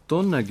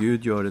 17 när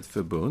Gud gör ett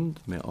förbund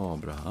med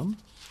Abraham.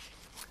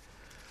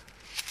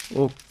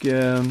 Och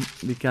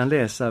vi kan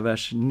läsa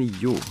vers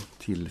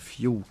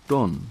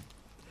 9-14.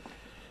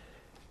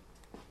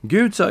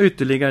 Gud sa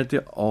ytterligare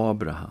till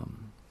Abraham: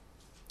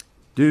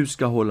 du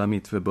ska hålla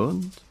mitt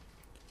förbund,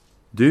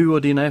 du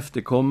och dina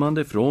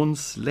efterkommande från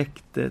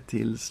släkte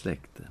till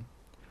släkte.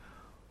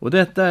 Och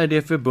detta är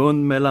det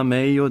förbund mellan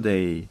mig och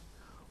dig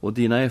och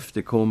dina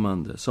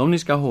efterkommande som ni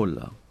ska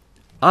hålla.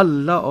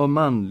 Alla av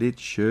manligt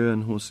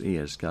kön hos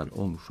er ska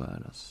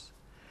omskäras.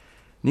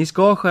 Ni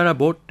ska skära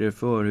bort er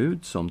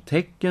förhud som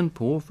tecken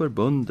på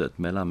förbundet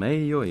mellan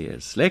mig och er.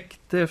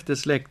 Släkte efter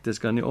släkte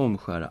ska ni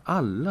omskära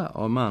alla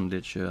av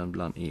manligt kön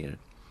bland er,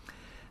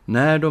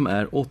 när de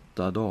är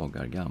 8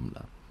 dagar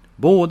gamla.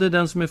 Både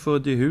den som är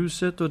född i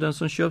huset och den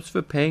som köps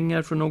för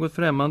pengar från något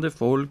främmande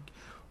folk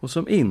och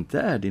som inte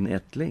är din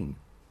ättling.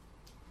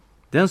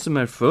 Den som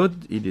är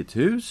född i ditt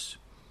hus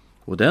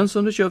och den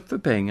som du köpt för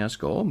pengar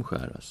ska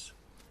omskäras.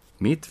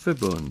 mitt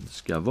förbund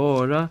ska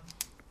vara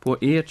på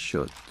ert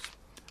kött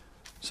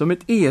som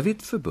ett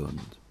evigt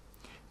förbund.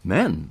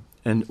 Men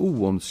en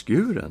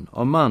oomskuren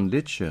av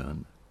manligt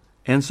kön,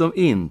 en som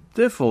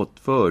inte fått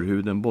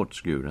förhuden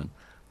bortskuren,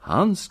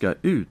 han ska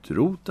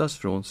utrotas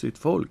från sitt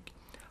folk.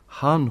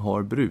 Han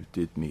har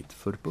brutit mitt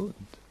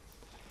förbund.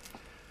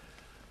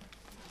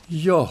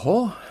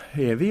 Jaha,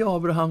 är vi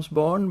Abrahams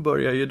barn?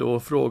 Börjar ju då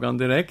frågan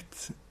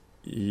direkt.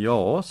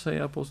 Ja,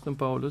 säger aposteln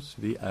Paulus,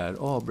 vi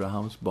är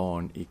Abrahams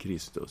barn i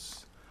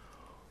Kristus.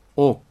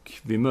 Och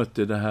vi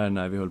mötte det här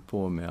när vi höll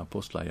på med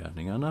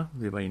apostlagärningarna.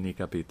 Vi var inne i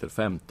kapitel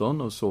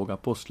 15 och såg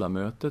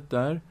apostlamötet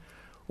där.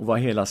 Och vad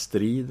hela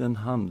striden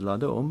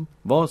handlade om.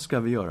 Vad ska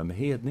vi göra med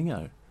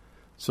hedningar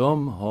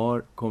som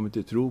har kommit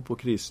till tro på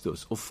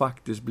Kristus och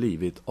faktiskt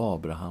blivit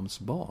Abrahams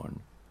barn?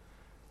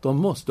 De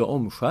måste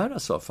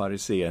omskäras av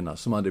fariseerna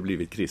som hade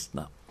blivit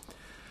kristna.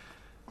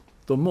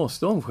 De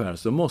måste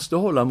omskäras, de måste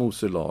hålla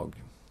Mose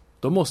lag.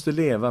 De måste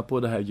leva på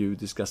det här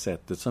judiska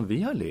sättet som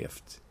vi har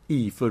levt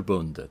i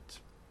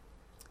förbundet.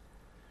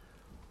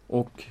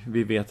 Och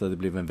vi vet att det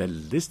blev en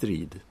väldig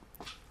strid.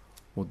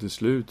 Och till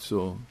slut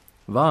så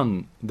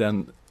vann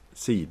den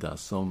sida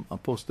som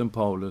aposteln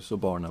Paulus och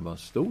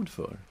Barnabas stod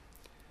för.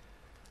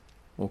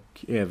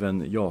 Och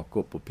även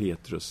Jakob och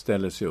Petrus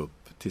ställer sig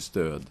upp till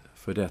stöd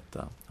för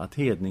detta. Att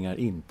hedningar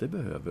inte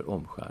behöver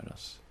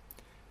omskäras.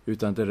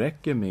 Utan det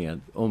räcker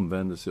med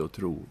omvändelse och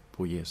tro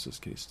på Jesus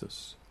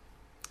Kristus.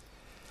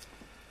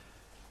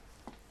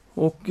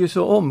 Och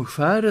så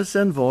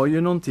omskärelsen var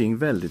ju någonting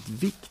väldigt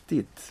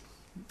viktigt.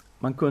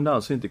 Man kunde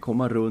alltså inte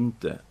komma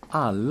runt det.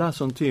 Alla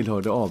som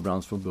tillhörde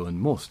Abrahams förbund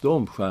måste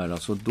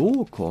omskäras, och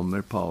då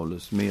kommer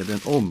Paulus med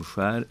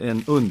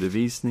en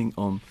undervisning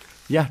om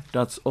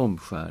hjärtats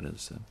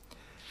omskärelse,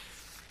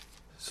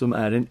 som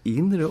är en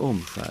inre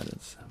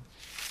omskärelse.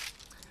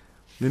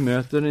 Vi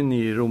möter den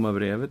i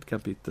Romarbrevet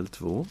kapitel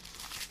 2.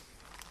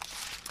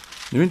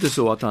 Nu är det inte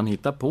så att han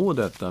hittar på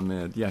detta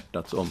med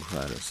hjärtats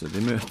omskärelse.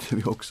 Det möter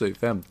vi också i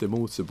 5:e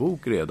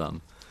Mosebok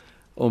redan.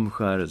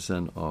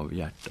 Omskärelsen av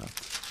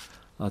hjärtat.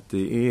 Att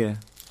det är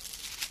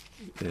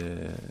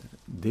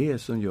det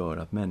som gör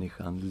att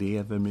människan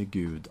lever med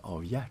Gud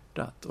av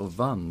hjärtat och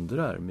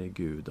vandrar med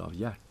Gud av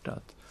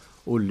hjärtat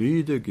och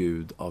lyder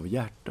Gud av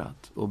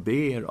hjärtat och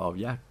ber av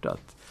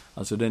hjärtat.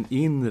 Alltså den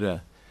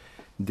inre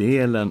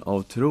delen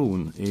av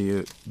tron är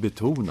ju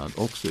betonad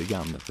också i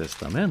Gamla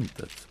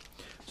testamentet.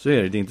 Så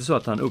är det inte så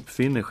att han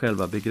uppfinner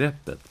själva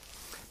begreppet.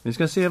 Vi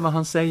ska se vad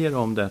han säger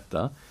om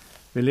detta.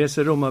 Vi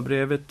läser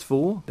Romarbrevet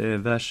 2, det är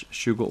vers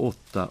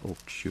 28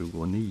 och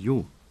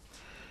 29.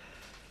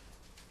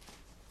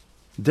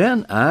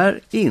 Den är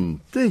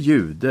inte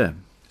jude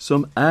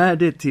som är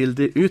det till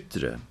det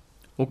yttre,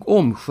 och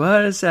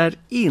omskärelse är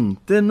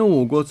inte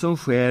något som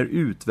sker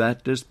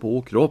utvärtes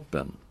på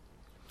kroppen.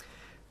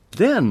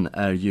 Den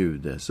är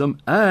jude som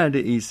är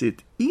det i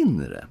sitt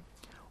inre,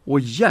 och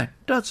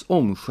hjärtats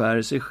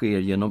omskärelse sker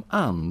genom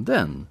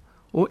anden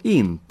och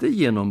inte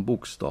genom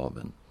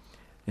bokstaven.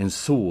 En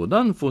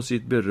sådan får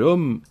sitt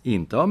beröm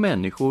inte av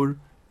människor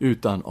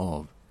utan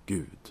av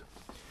Gud.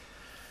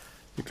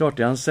 Det är klart,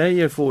 det han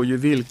säger får ju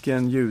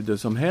vilken jude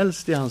som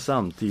helst i hans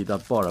samtid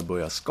att bara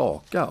börja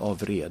skaka av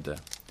vrede.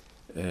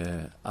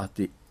 Att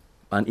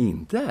man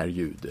inte är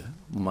jude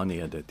om man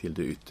är det till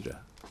det yttre.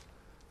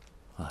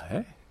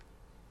 Nej,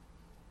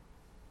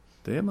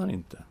 det är man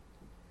inte.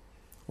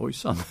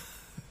 Ojsan.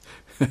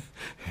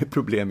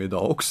 Problem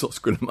idag också,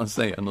 skulle man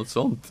säga något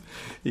sånt.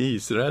 I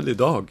Israel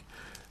idag.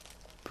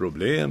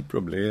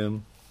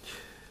 Problem.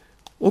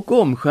 Och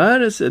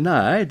omskärelse,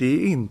 nej, det är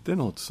inte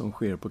något som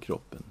sker på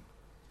kroppen.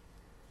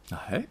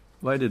 Nej,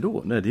 vad är det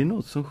då? Nej, det är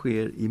något som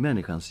sker i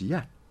människans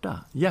hjärta.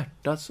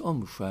 Hjärtats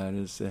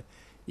omskärelse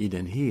i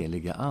den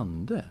heliga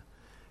ande.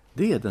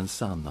 Det är den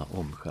sanna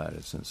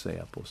omskärelsen,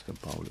 säger aposteln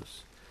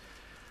Paulus.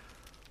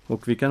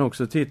 Och vi kan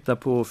också titta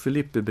på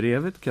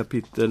Filippibrevet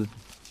kapitel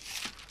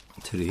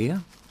 3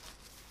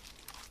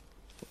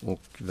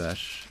 och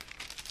vers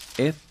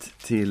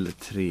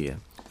 1-3.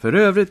 För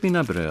övrigt,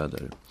 mina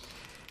bröder,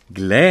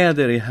 gläd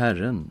er i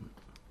Herren.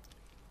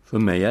 För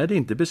mig är det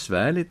inte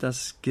besvärligt att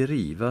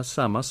skriva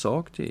samma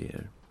sak till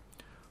er.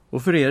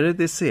 Och för er är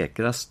det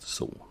säkrast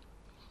så.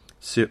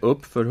 Se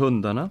upp för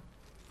hundarna.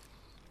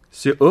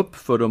 Se upp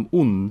för de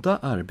onda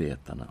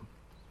arbetarna.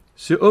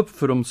 Se upp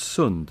för de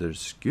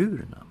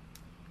sönderskurna.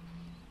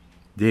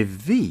 Det är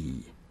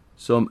vi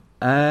som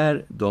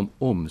är de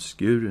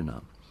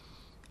omskurna.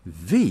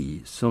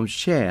 Vi som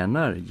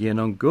tjänar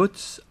genom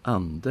Guds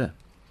ande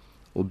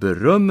och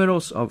berömmer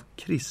oss av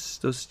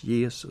Kristus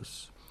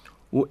Jesus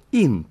och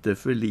inte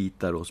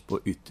förlitar oss på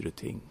yttre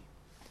ting.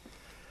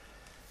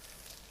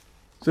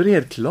 Så det är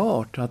helt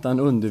klart att han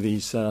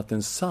undervisar att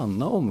den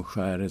sanna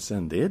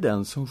omskärelsen, det är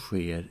den som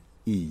sker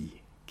i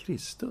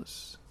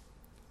Kristus.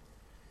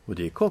 Och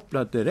det är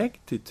kopplat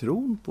direkt till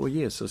tron på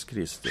Jesus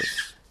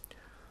Kristus.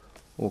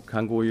 Och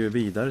han går ju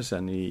vidare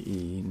sen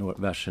i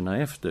verserna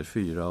efter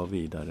 4 och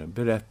vidare.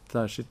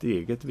 Berättar sitt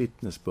eget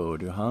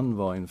vittnesbörd. Han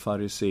var en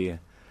farisé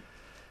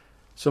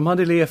som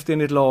hade levt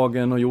enligt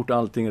lagen och gjort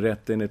allting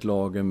rätt enligt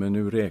lagen. Men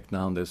nu räknar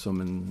han det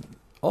som en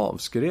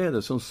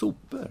avskräde, som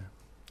sopor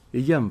i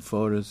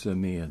jämförelse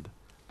med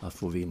att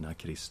få vinna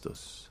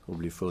Kristus och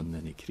bli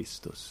funnen i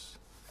Kristus.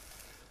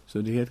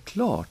 Så det är helt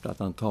klart att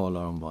han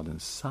talar om vad den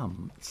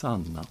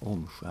sanna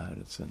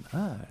omskärelsen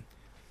är.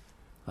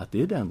 Att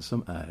det är den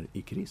som är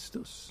i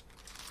Kristus.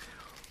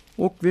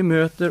 Och vi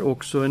möter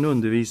också en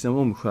undervisning om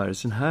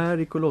omskärelsen här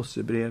i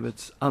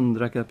Kolosserbrevets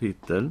 2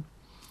 kapitel.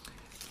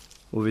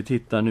 Och vi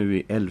tittar nu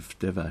i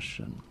 11:e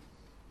versen.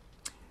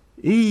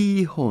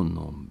 I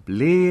honom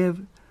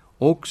blev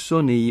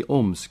också ni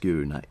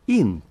omskurna,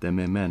 inte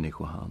med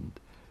människohand,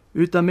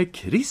 utan med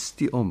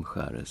Kristi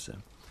omskärelse,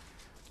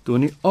 då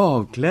ni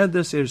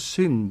avkläddes er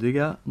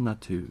syndiga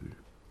natur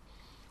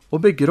och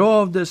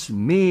begravdes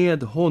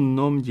med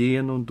honom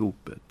genom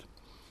dopet.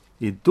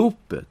 I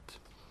dopet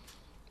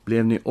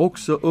blev ni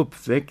också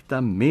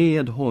uppväckta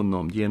med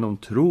honom genom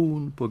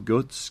tron på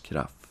Guds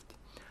kraft,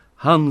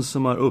 han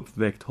som har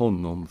uppväckt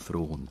honom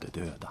från de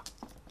döda.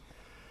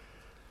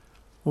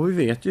 Och vi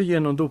vet ju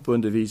genom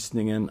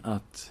dopundervisningen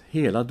att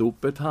hela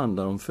dopet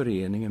handlar om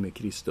föreningen med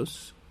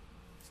Kristus.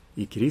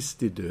 I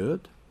Kristi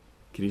död,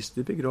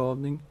 Kristi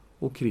begravning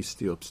och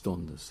Kristi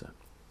uppståndelse.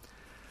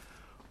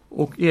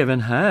 Och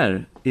även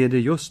här är det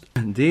just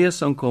det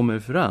som kommer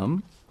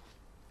fram,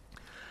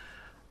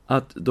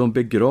 att de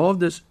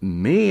begravdes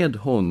med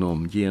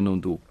honom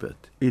genom dopet.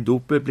 I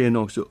dopet blev de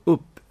också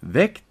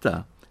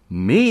uppväckta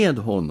med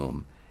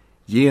honom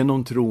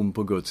genom tron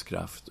på Guds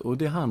kraft. Och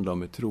det handlar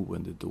om ett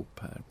troende dop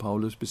här.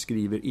 Paulus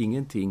beskriver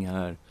ingenting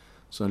här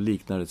som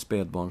liknar ett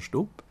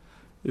spädbarnsdop,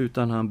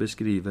 utan han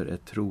beskriver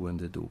ett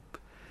troende dop.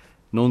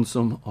 Någon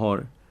som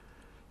har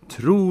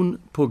tron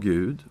på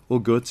Gud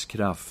och Guds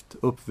kraft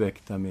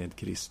uppväckta med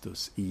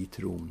Kristus i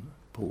tron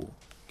på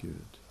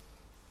Gud.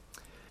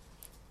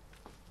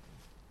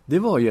 Det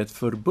var ju ett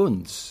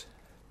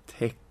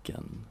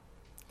förbundstecken,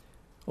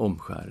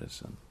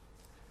 omskärelsen.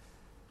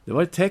 Det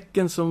var ett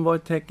tecken som var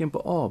ett tecken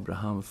på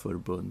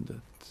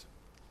Abrahamförbundet.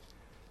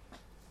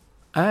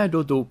 Är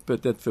då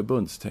dopet ett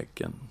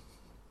förbundstecken?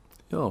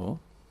 Ja,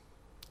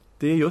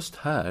 det är just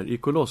här i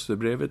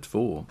Kolosserbrevet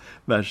 2,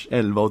 vers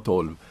 11 och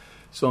 12,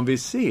 som vi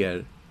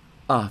ser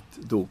att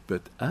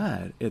dopet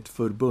är ett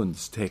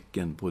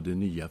förbundstecken på det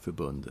nya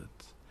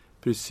förbundet.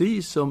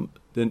 Precis som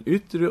den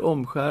yttre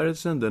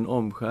omskärelsen, den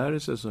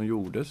omskärelse som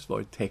gjordes,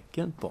 var ett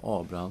tecken på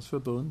Abrahams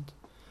förbund,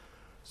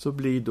 så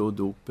blir då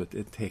dopet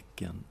ett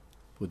tecken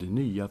på det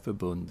nya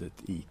förbundet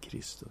i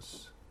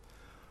Kristus.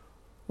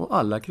 Och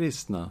alla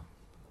kristna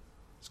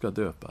ska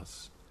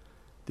döpas.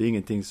 Det är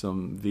ingenting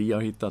som vi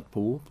har hittat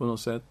på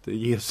något sätt. Det är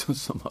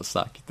Jesus som har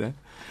sagt det.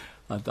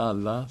 Att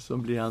alla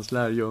som blir hans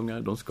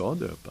lärjungar, de ska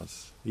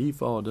döpas. I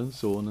Faderns,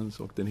 Sonens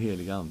och den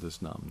heliga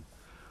Andes namn.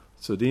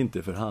 Så det är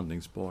inte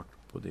förhandlingsbart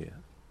på det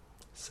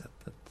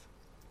sättet.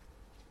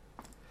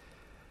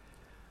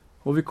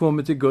 Och vi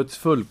kommer till Guds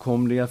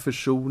fullkomliga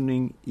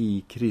försoning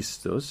i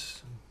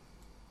Kristus.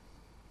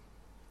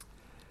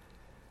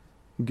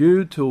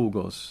 Gud tog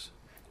oss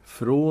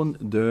från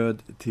död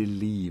till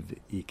liv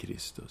i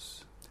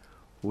Kristus.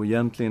 Och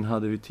egentligen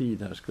hade vi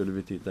tid här, skulle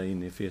vi titta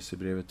in i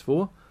Efesierbrevet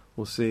 2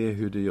 och se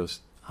hur det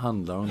just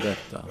handlar om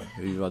detta.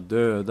 Vi var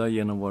döda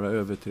genom våra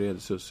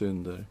överträdelser och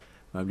synder,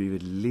 men har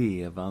blivit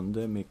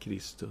levande med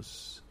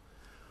Kristus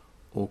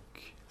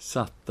och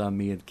satta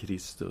med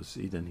Kristus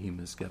i den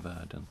himmelska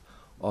världen.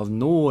 Av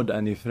nåd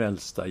är ni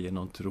frälsta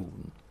genom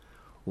tron.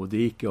 Och det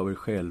är icke av er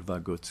själva,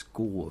 Guds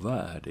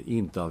gåva är det,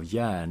 inte av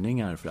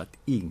gärningar för att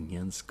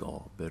ingen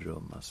ska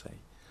berömma sig.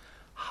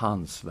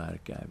 Hans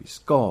verk är vi,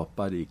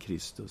 skapade i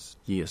Kristus,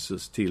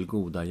 Jesus, till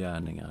goda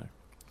gärningar.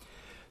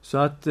 Så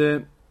att,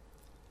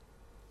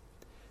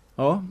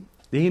 ja,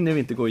 det hinner vi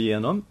inte gå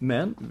igenom,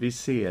 men vi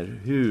ser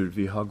hur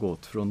vi har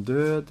gått från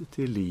död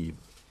till liv,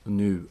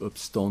 nu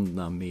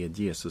uppståndna med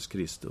Jesus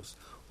Kristus.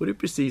 Och det är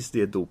precis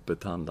det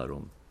dopet handlar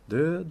om.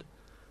 Död,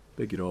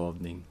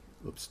 begravning,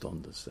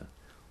 uppståndelse.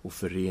 Och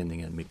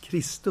föreningen med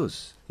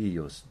Kristus i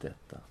just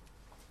detta.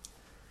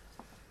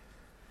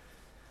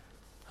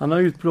 Han har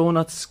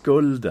utplånat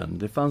skulden.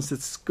 Det fanns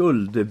ett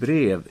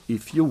skuldebrev i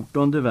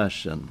 14:e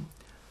versen.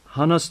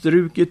 Han har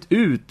strukit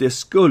ut det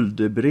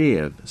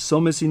skuldebrev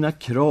som med sina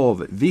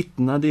krav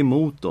vittnade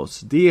emot oss.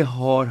 Det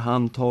har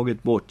han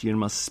tagit bort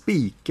genom att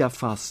spika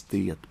fast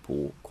det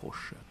på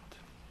korset.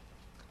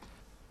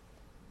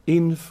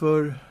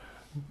 Inför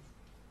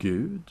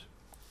Gud,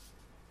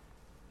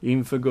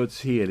 inför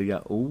Guds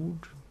heliga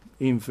ord,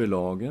 inför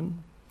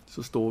lagen,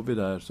 så står vi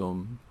där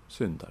som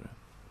syndare.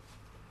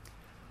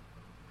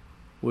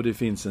 Och det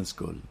finns en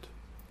skuld.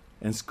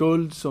 En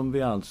skuld som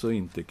vi alltså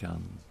inte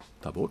kan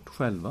ta bort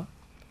själva.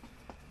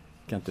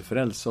 Kan inte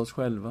frälsa oss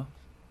själva.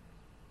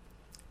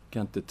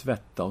 Kan inte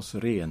tvätta oss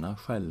rena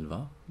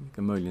själva. Vi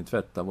kan möjligen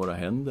tvätta våra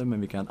händer,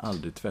 men vi kan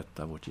aldrig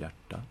tvätta vårt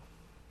hjärta.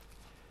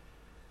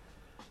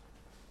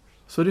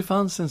 Så det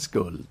fanns en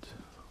skuld.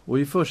 Och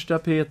i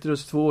 1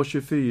 Petrus 2,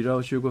 24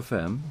 och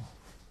 25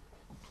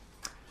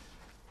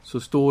 så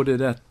står det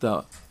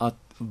detta, att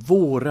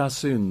våra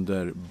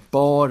synder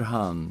bar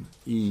han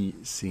i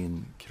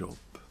sin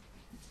kropp.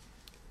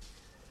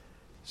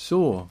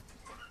 Så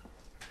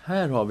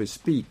Här har vi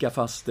spika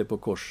fast det på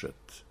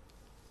korset.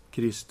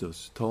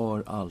 Kristus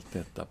tar allt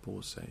detta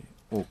på sig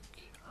och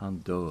han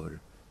dör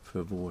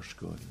för vår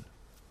skull.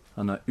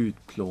 Han har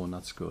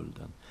utplånat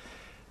skulden.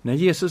 När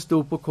Jesus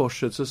stod på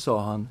korset så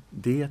sa han,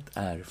 det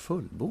är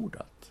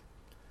fullbordat.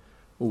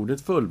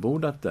 Ordet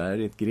fullbordat är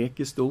ett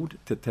grekiskt ord,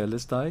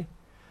 tetelestai.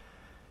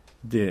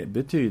 Det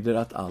betyder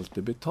att allt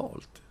är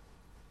betalt.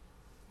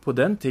 På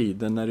den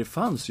tiden när det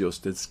fanns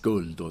just ett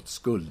skuld och ett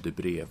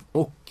skuldebrev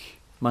och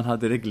man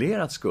hade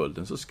reglerat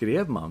skulden, så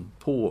skrev man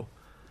på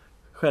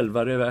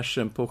själva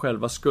reversen, på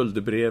själva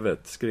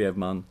skuldebrevet skrev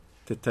man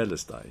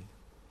tetelestai.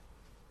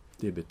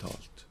 Det är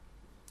betalt.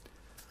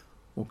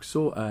 Och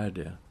så är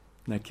det.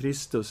 När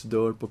Kristus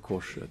dör på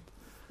korset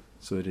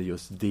så är det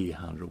just det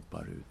han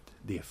ropar ut.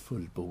 Det är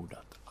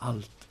fullbordat.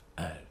 Allt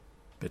är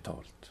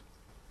betalt.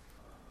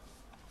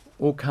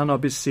 Och han har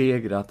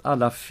besegrat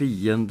alla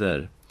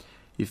fiender.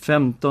 I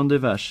 15:e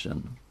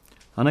versen.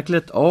 Han har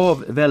klätt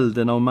av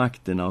välderna och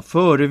makterna och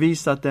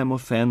förevisat dem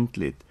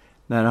offentligt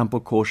när han på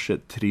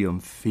korset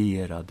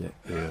triumferade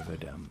över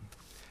dem.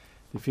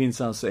 Det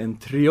finns alltså en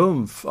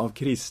triumf av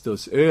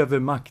Kristus över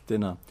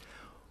makterna.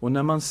 Och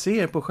när man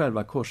ser på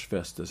själva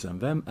korsfästelsen,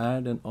 vem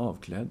är den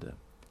avklädde?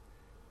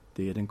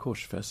 Det är den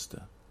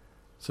korsfäste.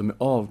 Som är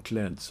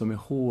avklädd, som är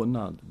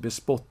hånad,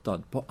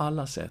 bespottad på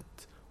alla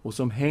sätt. Och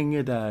som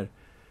hänger där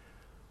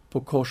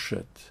på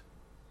korset,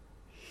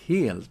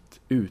 helt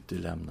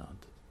utelämnad.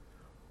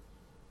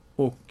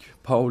 Och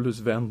Paulus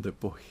vänder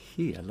på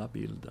hela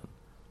bilden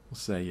och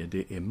säger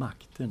det är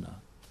makterna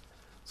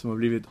som har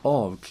blivit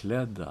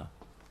avklädda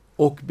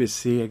och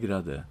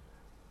besegrade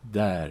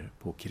där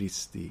på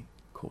Kristi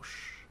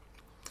kors.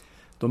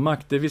 De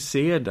makter vi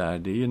ser där,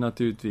 det är ju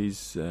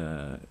naturligtvis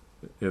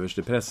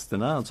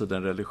översteprästerna, alltså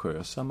den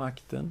religiösa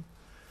makten,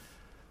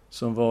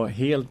 som var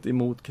helt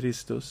emot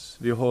Kristus.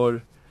 Vi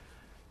har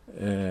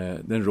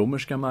den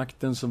romerska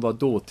makten som var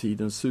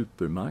dåtidens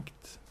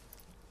supermakt,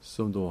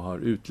 som då har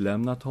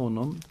utlämnat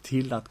honom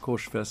till att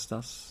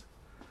korsfästas.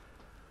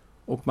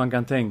 Och man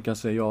kan tänka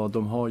sig, ja,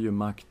 de har ju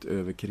makt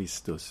över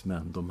Kristus,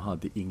 men de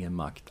hade ingen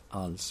makt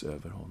alls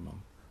över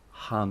honom.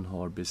 Han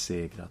har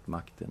besegrat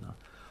makterna.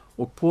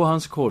 Och på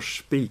hans kors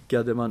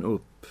spikade man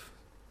upp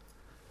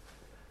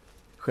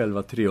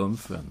själva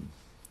triumfen.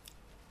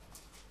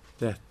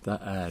 Detta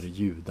är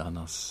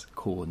judarnas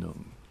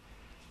konung.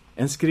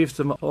 En skrift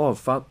som var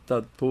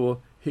avfattad på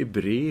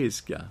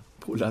hebreiska,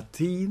 på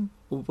latin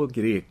och på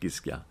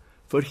grekiska.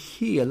 För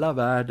hela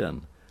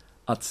världen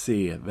att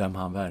se vem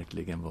han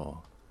verkligen var.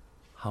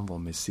 Han var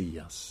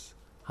Messias.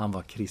 Han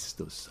var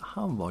Kristus.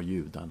 Han var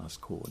judarnas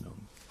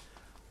konung.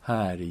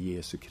 Här är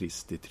Jesu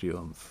Kristi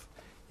triumf.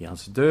 I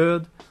hans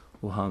död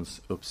och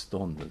hans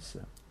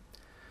uppståndelse.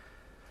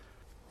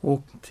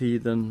 Och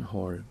tiden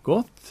har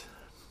gått.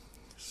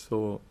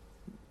 Så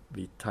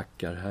vi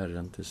tackar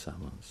Herren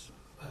tillsammans.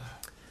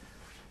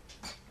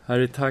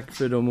 Herre, tack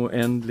för de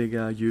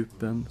oändliga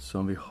djupen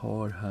som vi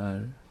har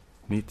här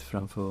mitt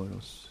framför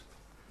oss.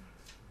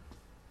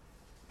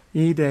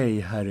 I dig,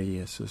 Herre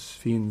Jesus,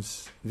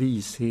 finns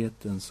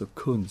vishetens och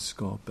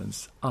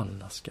kunskapens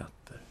alla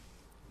skatter.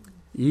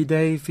 I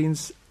dig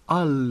finns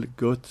all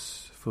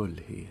Guds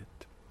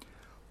fullhet.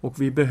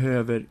 Och vi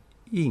behöver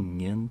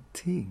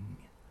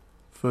ingenting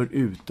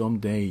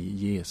förutom dig,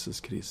 Jesus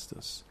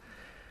Kristus.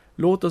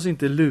 Låt oss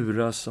inte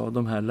luras av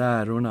de här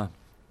lärorna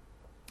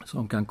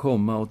som kan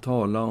komma och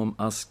tala om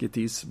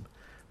asketism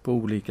på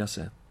olika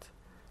sätt.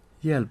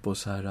 Hjälp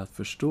oss, Herre, att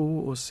förstå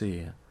och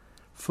se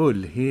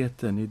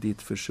fullheten i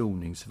ditt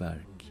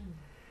försoningsverk.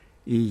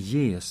 I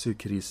Jesu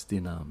Kristi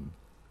namn.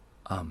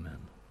 Amen.